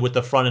nicely with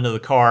the front end of the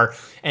car,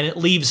 and it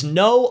leaves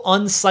no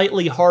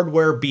unsightly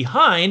hardware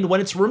behind when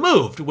it's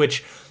removed,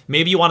 which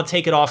maybe you want to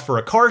take it off for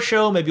a car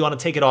show, maybe you want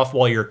to take it off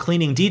while you're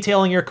cleaning,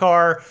 detailing your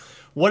car,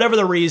 whatever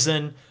the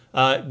reason.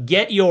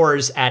 Get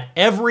yours at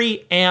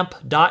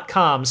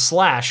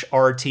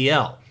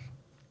everyamp.com/RTL.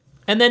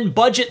 And then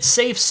Budget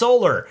Safe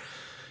Solar.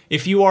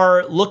 If you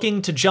are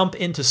looking to jump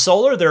into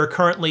solar, there are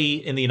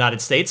currently in the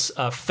United States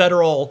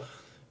federal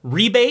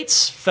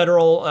rebates,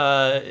 federal,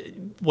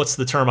 what's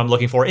the term I'm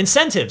looking for?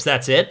 Incentives,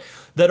 that's it.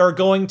 that are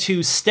going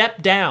to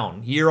step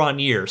down year on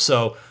year.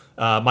 So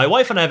my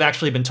wife and I have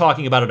actually been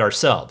talking about it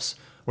ourselves.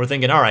 We're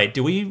thinking, all right,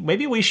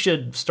 maybe we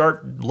should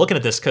start looking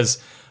at this,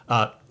 because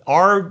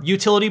our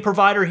utility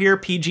provider here,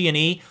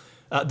 PG&E,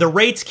 the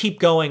rates keep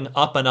going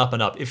up and up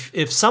and up.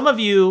 If some of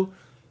you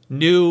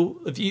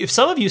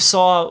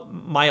saw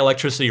my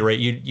electricity rate,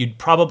 you'd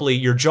probably,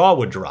 your jaw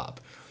would drop,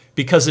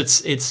 because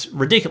it's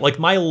ridiculous. Like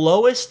my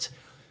lowest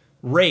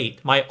rate,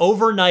 my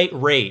overnight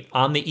rate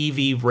on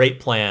the EV rate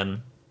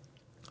plan,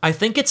 I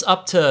think it's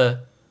up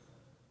to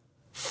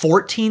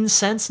 14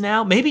 cents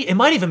now. Maybe it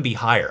might even be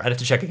higher. I'd have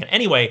to check again.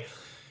 Anyway,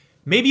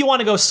 maybe you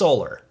want to go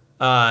solar.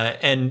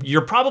 And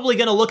you're probably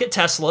going to look at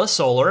Tesla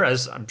solar,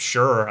 as I'm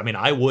sure,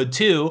 I would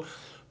too.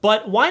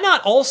 But why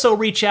not also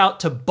reach out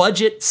to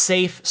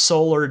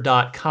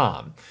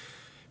budgetsafesolar.com?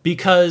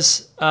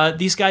 Because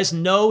these guys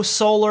know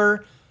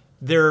solar.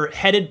 They're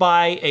headed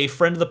by a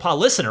friend of the pod,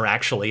 listener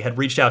actually, had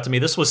reached out to me.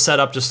 This was set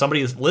up, just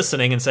somebody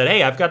listening and said,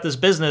 hey, I've got this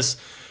business.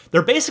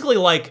 They're basically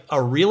like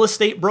a real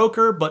estate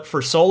broker, but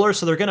for solar.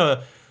 So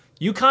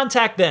you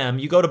contact them,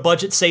 you go to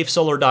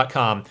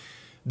budgetsafesolar.com.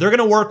 They're going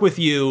to work with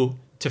you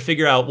to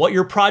figure out what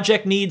your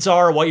project needs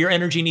are, what your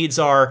energy needs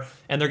are,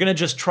 and they're going to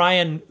just try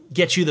and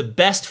get you the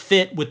best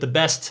fit with the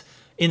best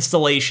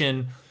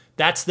installation.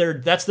 That's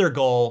their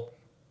goal.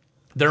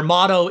 Their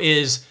motto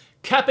is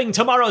capping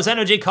tomorrow's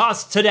energy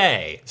costs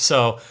today.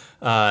 So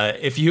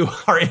if you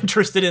are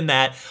interested in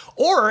that,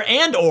 or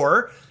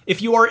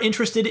if you are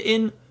interested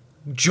in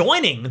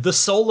joining the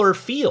solar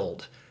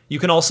field, you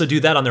can also do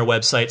that on their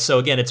website. So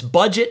again, it's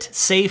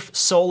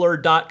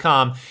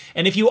budgetsafesolar.com.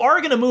 And if you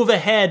are going to move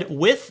ahead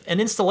with an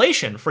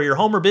installation for your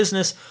home or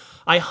business,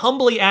 I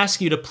humbly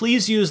ask you to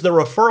please use the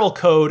referral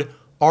code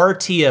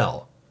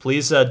RTL.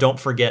 Please don't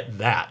forget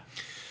that.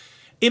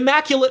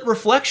 Immaculate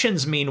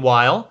Reflections,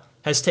 meanwhile,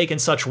 has taken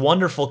such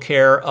wonderful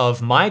care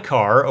of my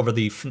car over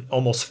the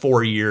almost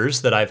 4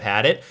 years that I've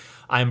had it.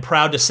 I'm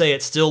proud to say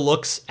it still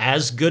looks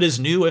as good as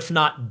new, if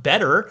not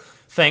better,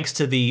 thanks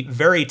to the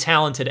very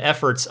talented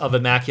efforts of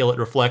Immaculate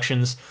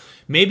Reflections.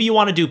 Maybe you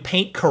want to do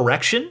paint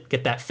correction,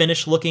 get that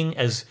finish looking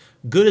as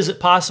good as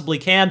it possibly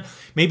can.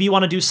 Maybe you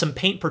want to do some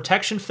paint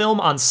protection film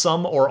on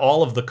some or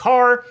all of the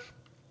car.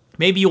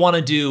 Maybe you want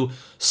to do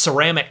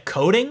ceramic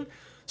coating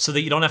so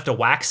that you don't have to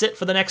wax it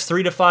for the next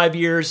 3 to 5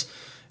 years.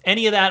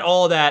 Any of that,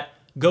 all of that,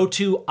 go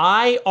to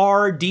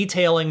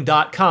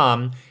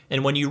irdetailing.com,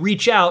 and when you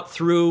reach out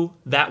through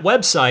that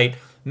website,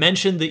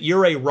 mention that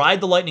you're a Ride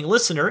the Lightning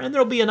listener, and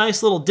there'll be a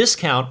nice little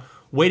discount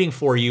waiting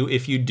for you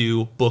if you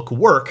do book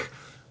work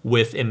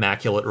with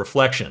Immaculate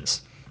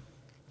Reflections.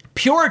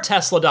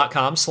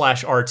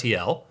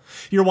 PureTesla.com/RTL,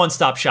 your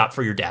one-stop shop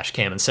for your dash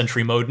cam and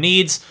Sentry Mode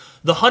needs.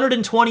 The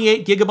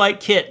 128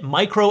 gigabyte kit,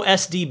 micro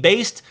SD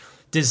based,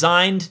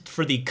 designed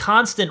for the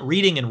constant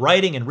reading and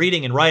writing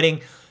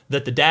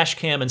that the dash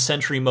cam and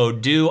Sentry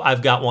Mode do.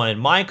 I've got one in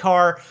my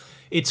car.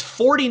 It's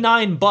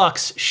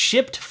 $49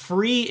 shipped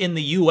free in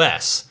the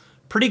US.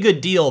 Pretty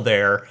good deal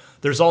there.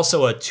 There's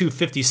also a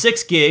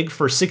 256 gig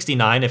for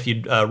 $69 if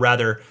you'd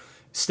rather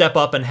step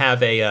up and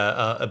have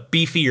a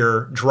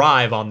beefier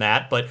drive on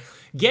that. But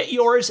get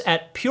yours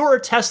at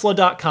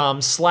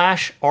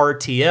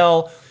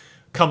puretesla.com/RTL.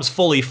 Comes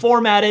fully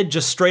formatted,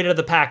 just straight out of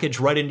the package,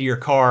 right into your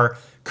car.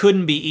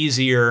 Couldn't be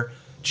easier.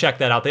 Check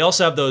that out. They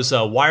also have those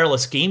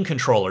wireless game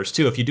controllers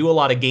too. If you do a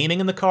lot of gaming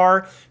in the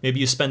car, maybe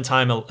you spend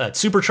time at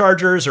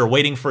superchargers or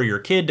waiting for your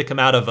kid to come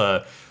out of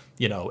a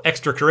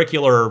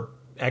extracurricular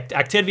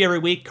activity every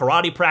week,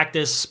 karate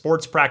practice,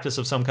 sports practice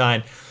of some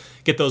kind,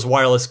 get those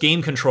wireless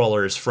game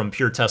controllers from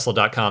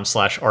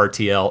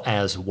puretesla.com/RTL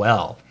as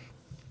well.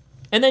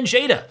 And then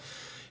Jada.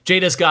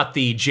 Jada's got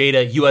the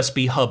Jada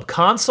USB hub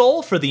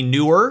console for the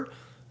newer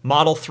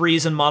Model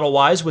 3s and Model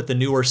Ys with the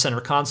newer center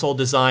console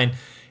design.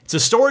 It's a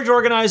storage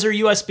organizer,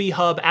 USB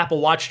hub, Apple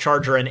Watch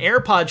charger, and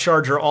AirPod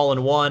charger all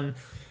in one.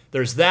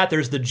 There's that.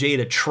 There's the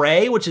Jada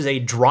Tray, which is a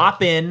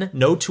drop-in,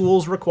 no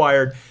tools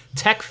required,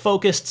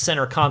 tech-focused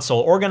center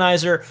console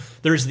organizer.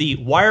 There's the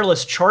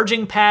wireless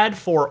charging pad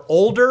for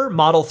older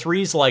Model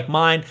 3s like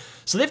mine.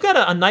 So they've got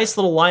a nice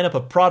little lineup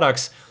of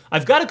products.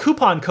 I've got a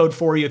coupon code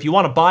for you if you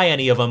want to buy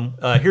any of them.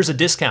 Here's a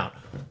discount.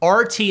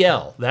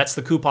 RTL, that's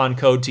the coupon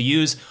code to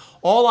use.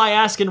 All I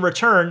ask in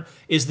return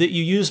is that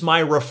you use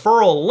my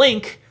referral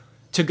link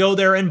to go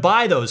there and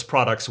buy those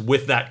products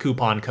with that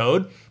coupon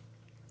code.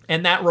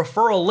 And that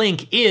referral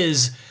link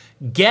is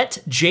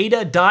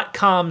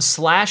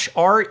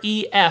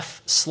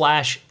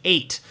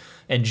getjada.com/REF/8.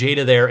 And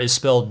Jada there is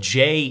spelled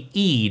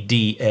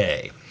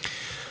JEDA.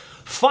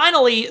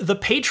 Finally, the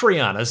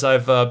Patreon, as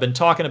I've been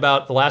talking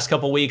about the last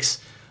couple weeks.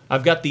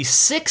 I've got the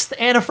 6th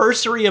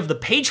anniversary of the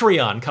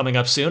Patreon coming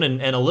up soon,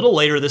 and a little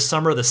later this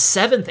summer, the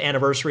 7th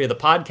anniversary of the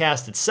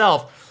podcast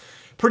itself.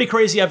 Pretty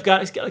crazy. Like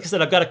I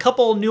said, I've got a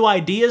couple new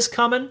ideas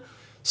coming,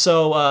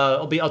 so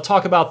I'll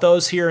talk about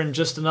those here in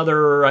just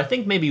another, I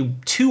think maybe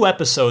 2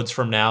 episodes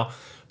from now.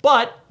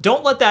 But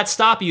don't let that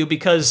stop you,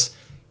 because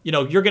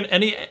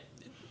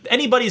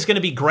anybody's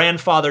gonna be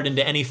grandfathered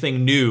into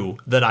anything new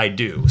that I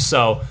do.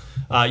 So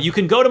you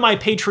can go to my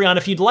Patreon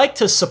if you'd like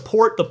to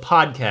support the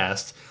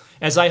podcast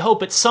as I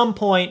hope at some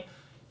point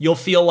you'll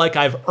feel like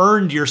I've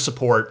earned your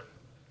support.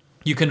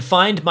 You can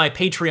find my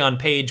Patreon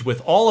page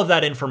with all of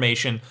that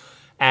information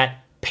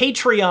at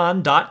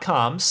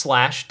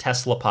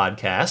patreon.com/Tesla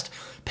Podcast.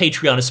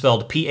 Patreon is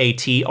spelled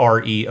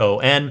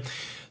Patreon.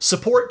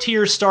 Support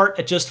tiers start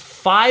at just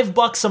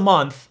 $5 a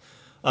month,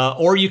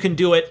 or you can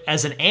do it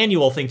as an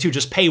annual thing too.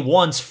 Just pay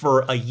once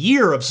for a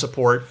year of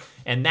support,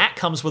 and that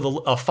comes with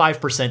a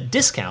 5%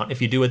 discount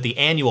if you do it the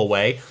annual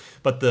way.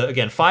 But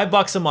again,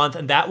 $5 a month,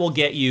 and that will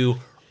get you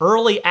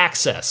early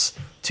access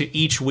to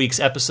each week's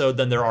episode.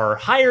 Then there are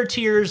higher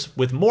tiers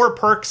with more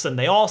perks, and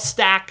they all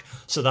stack.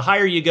 So the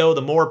higher you go,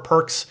 the more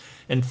perks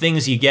and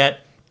things you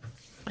get.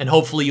 And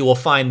hopefully you will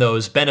find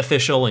those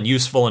beneficial and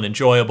useful and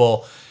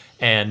enjoyable.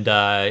 And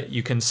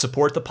you can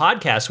support the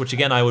podcast, which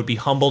again, I would be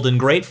humbled and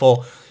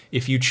grateful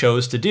if you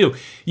chose to do.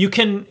 You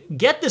can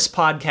get this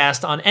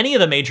podcast on any of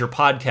the major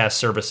podcast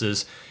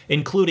services,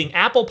 including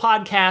Apple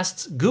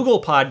Podcasts,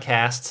 Google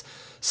Podcasts,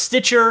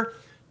 Stitcher,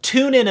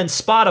 TuneIn, and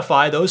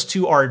Spotify. Those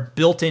two are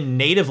built in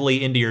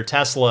natively into your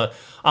Tesla.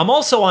 I'm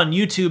also on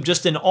YouTube,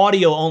 just in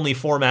audio-only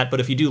format, but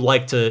if you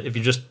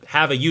just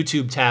have a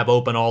YouTube tab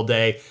open all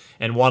day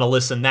and want to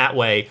listen that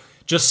way,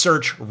 just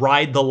search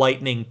Ride the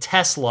Lightning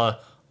Tesla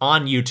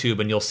on YouTube,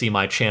 and you'll see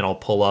my channel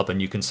pull up,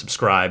 and you can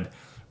subscribe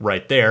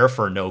right there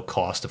for no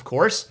cost, of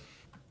course.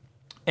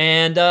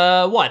 And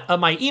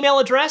my email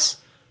address,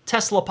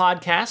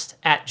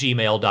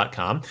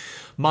 teslapodcast@gmail.com.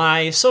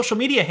 My social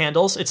media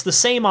handles, it's the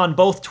same on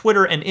both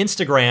Twitter and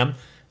Instagram,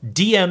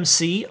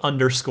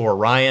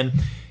 DMC_Ryan.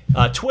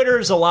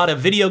 Twitter's a lot of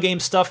video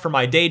game stuff for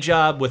my day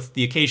job with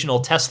the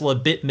occasional Tesla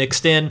bit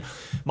mixed in.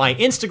 My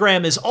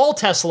Instagram is all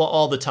Tesla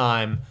all the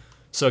time.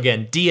 So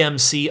again,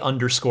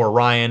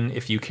 DMC_Ryan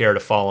if you care to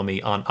follow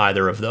me on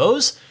either of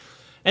those.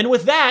 And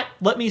with that,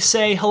 let me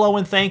say hello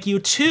and thank you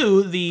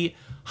to the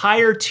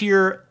higher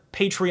tier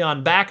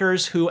Patreon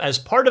backers who, as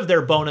part of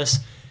their bonus,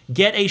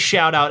 get a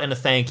shout out and a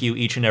thank you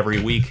each and every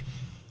week.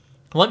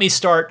 Let me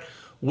start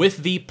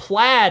with the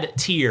Plaid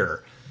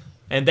tier.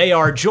 And they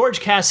are George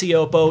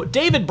Cassiopo,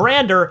 David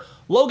Brander,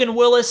 Logan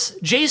Willis,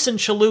 Jason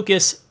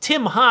Chalukas,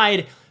 Tim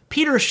Hyde,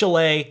 Peter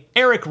Chalet,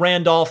 Eric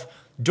Randolph,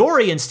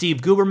 Dory and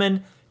Steve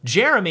Guberman,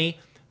 Jeremy,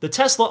 the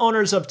Tesla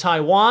owners of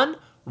Taiwan,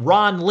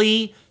 Ron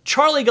Lee,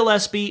 Charlie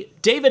Gillespie,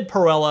 David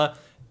Perella,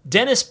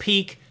 Dennis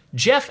Peak,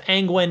 Jeff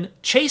Angwin,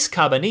 Chase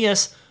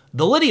Cabanillas,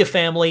 the Lydia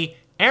family,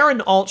 Aaron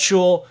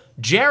Altschul,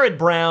 Jared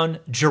Brown,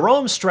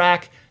 Jerome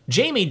Strack,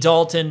 Jamie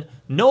Dalton,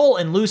 Noel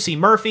and Lucy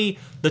Murphy,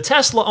 the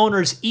Tesla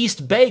Owners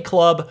East Bay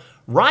Club,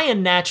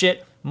 Ryan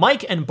Natchett,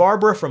 Mike and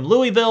Barbara from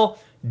Louisville,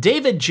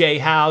 David J.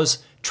 Howes,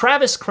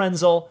 Travis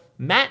Krenzel,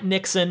 Matt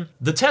Nixon,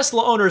 the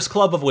Tesla Owners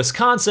Club of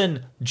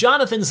Wisconsin,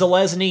 Jonathan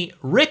Zalesny,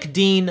 Rick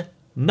Dean,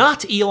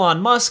 Not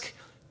Elon Musk,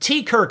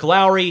 T. Kirk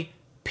Lowry,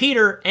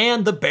 Peter,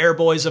 and the Bear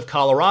Boys of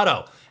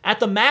Colorado. At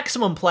the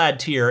maximum Plaid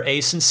tier, a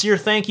sincere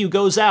thank you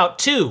goes out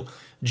to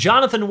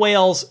Jonathan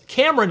Wales,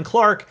 Cameron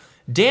Clark,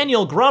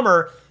 Daniel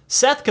Grummer,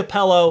 Seth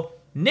Capello,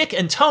 Nick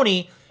and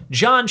Tony,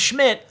 John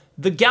Schmidt,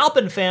 the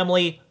Galpin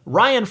family,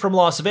 Ryan from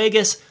Las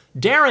Vegas,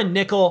 Darren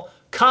Nickel,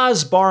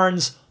 Kaz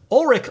Barnes,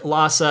 Ulrich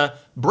Lassa,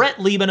 Brett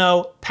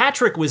Libano,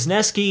 Patrick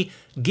Wisniewski,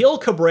 Gil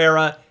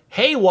Cabrera,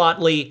 Hay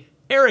Watley,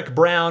 Eric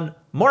Brown,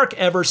 Mark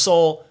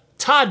Eversole,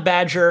 Todd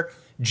Badger,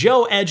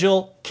 Joe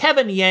Edgel,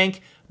 Kevin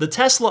Yank, the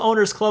Tesla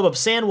Owners Club of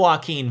San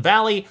Joaquin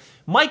Valley,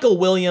 Michael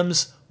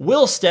Williams,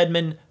 Will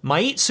Stedman,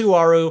 Mait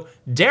Suaru,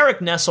 Derek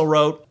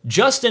Nesselrote,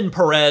 Justin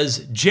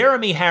Perez,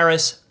 Jeremy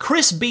Harris,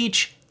 Chris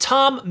Beach,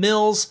 Tom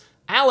Mills,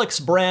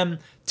 Alex Brem,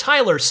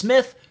 Tyler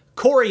Smith,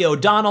 Corey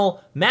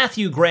O'Donnell,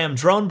 Matthew Graham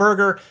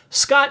Dronberger,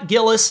 Scott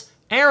Gillis,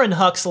 Aaron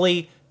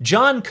Huxley,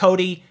 John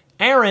Cody,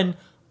 Aaron,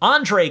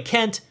 Andre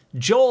Kent,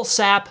 Joel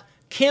Sapp,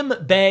 Kim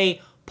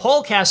Bay,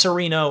 Paul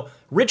Casarino,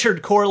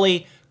 Richard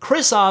Corley,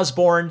 Chris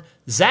Osborne,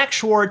 Zach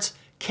Schwartz,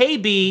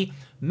 KB,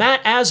 Matt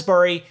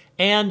Asbury,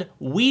 and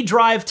We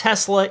Drive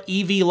Tesla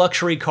EV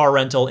luxury car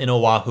rental in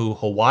Oahu,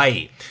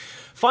 Hawaii.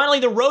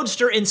 Finally, the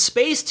Roadster in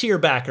Space tier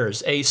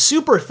backers. A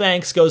super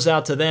thanks goes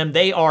out to them.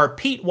 They are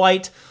Pete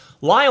White,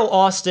 Lyle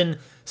Austin,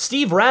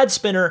 Steve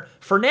Radspinner,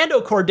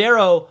 Fernando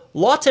Cordero,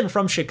 Lawton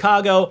from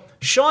Chicago,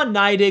 Sean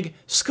Neidig,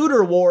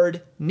 Scooter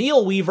Ward,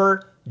 Neil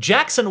Weaver,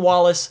 Jackson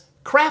Wallace,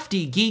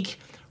 Crafty Geek,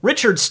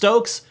 Richard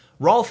Stokes,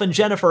 Rolf and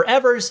Jennifer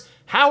Evers,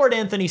 Howard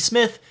Anthony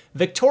Smith,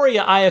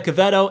 Victoria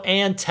Iacovetto,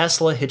 and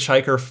Tesla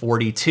Hitchhiker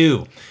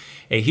 42.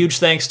 A huge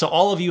thanks to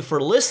all of you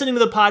for listening to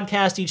the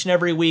podcast each and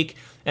every week.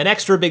 An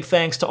extra big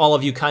thanks to all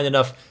of you kind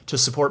enough to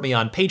support me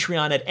on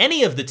Patreon at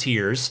any of the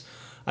tiers.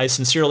 I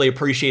sincerely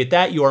appreciate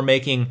that. You are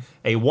making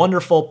a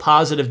wonderful,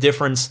 positive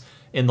difference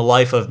in the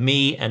life of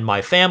me and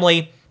my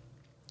family.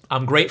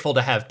 I'm grateful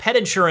to have pet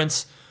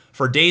insurance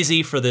for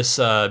Daisy for this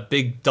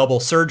big double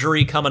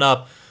surgery coming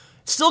up.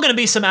 It's still going to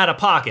be some out of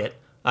pocket.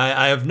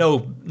 I have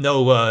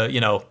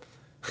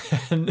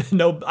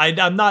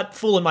I'm not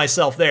fooling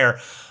myself there.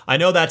 I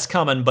know that's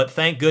coming, but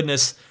thank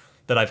goodness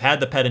that I've had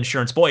the pet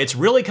insurance. Boy, it's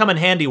really come in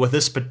handy with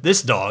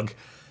this dog.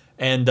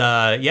 And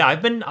yeah,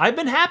 I've been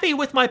happy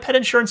with my pet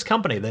insurance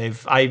company.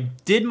 I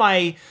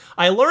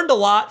learned a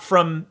lot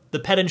from the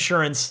pet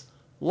insurance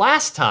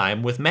last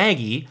time with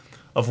Maggie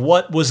of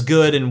what was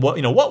good and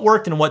what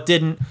worked and what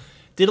didn't.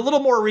 Did a little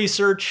more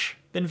research.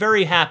 Been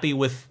very happy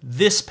with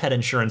this pet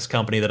insurance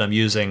company that I'm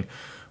using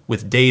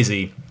with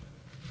Daisy.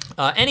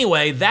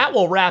 Anyway, that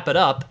will wrap it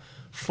up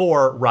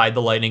for Ride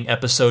the Lightning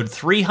episode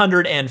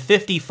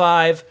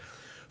 355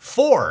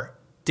 for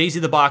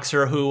Daisy the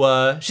Boxer, who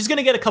she's going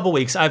to get a couple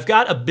weeks. I've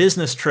got a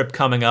business trip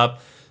coming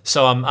up,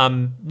 so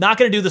I'm not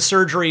going to do the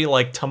surgery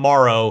like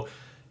tomorrow.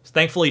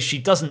 Thankfully, she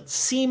doesn't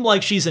seem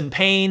like she's in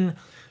pain,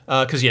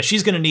 because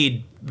she's going to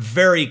need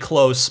very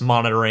close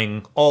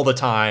monitoring all the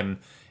time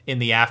in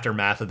the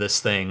aftermath of this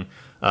thing,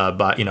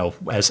 but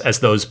as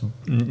those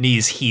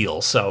knees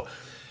heal. So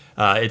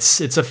it's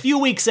a few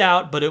weeks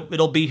out, but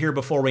it'll be here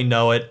before we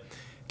know it.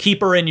 Keep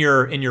her in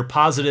your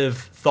positive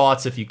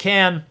thoughts if you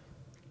can.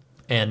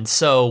 And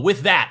so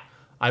with that,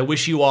 I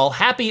wish you all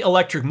happy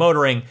electric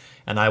motoring,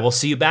 and I will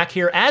see you back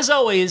here, as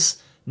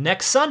always,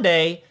 next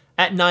Sunday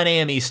at 9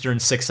 a.m. Eastern,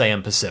 6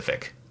 a.m.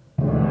 Pacific.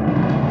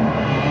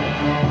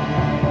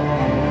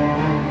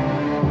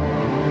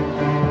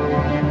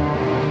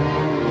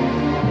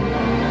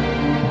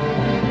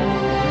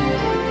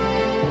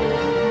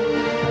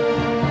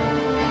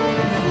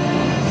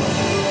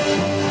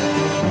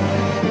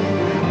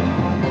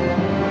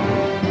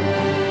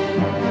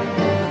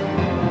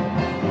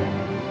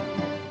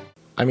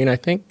 I mean, I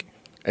think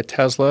a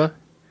Tesla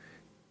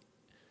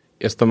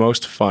is the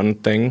most fun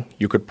thing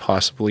you could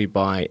possibly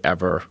buy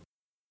ever.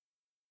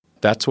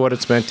 That's what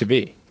it's meant to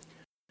be.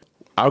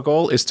 Our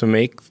goal is to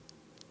make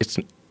it's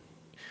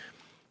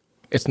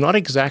not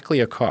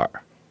exactly a car.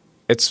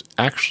 It's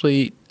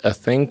actually a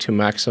thing to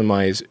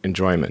maximize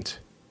enjoyment.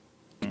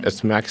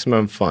 It's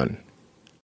maximum fun.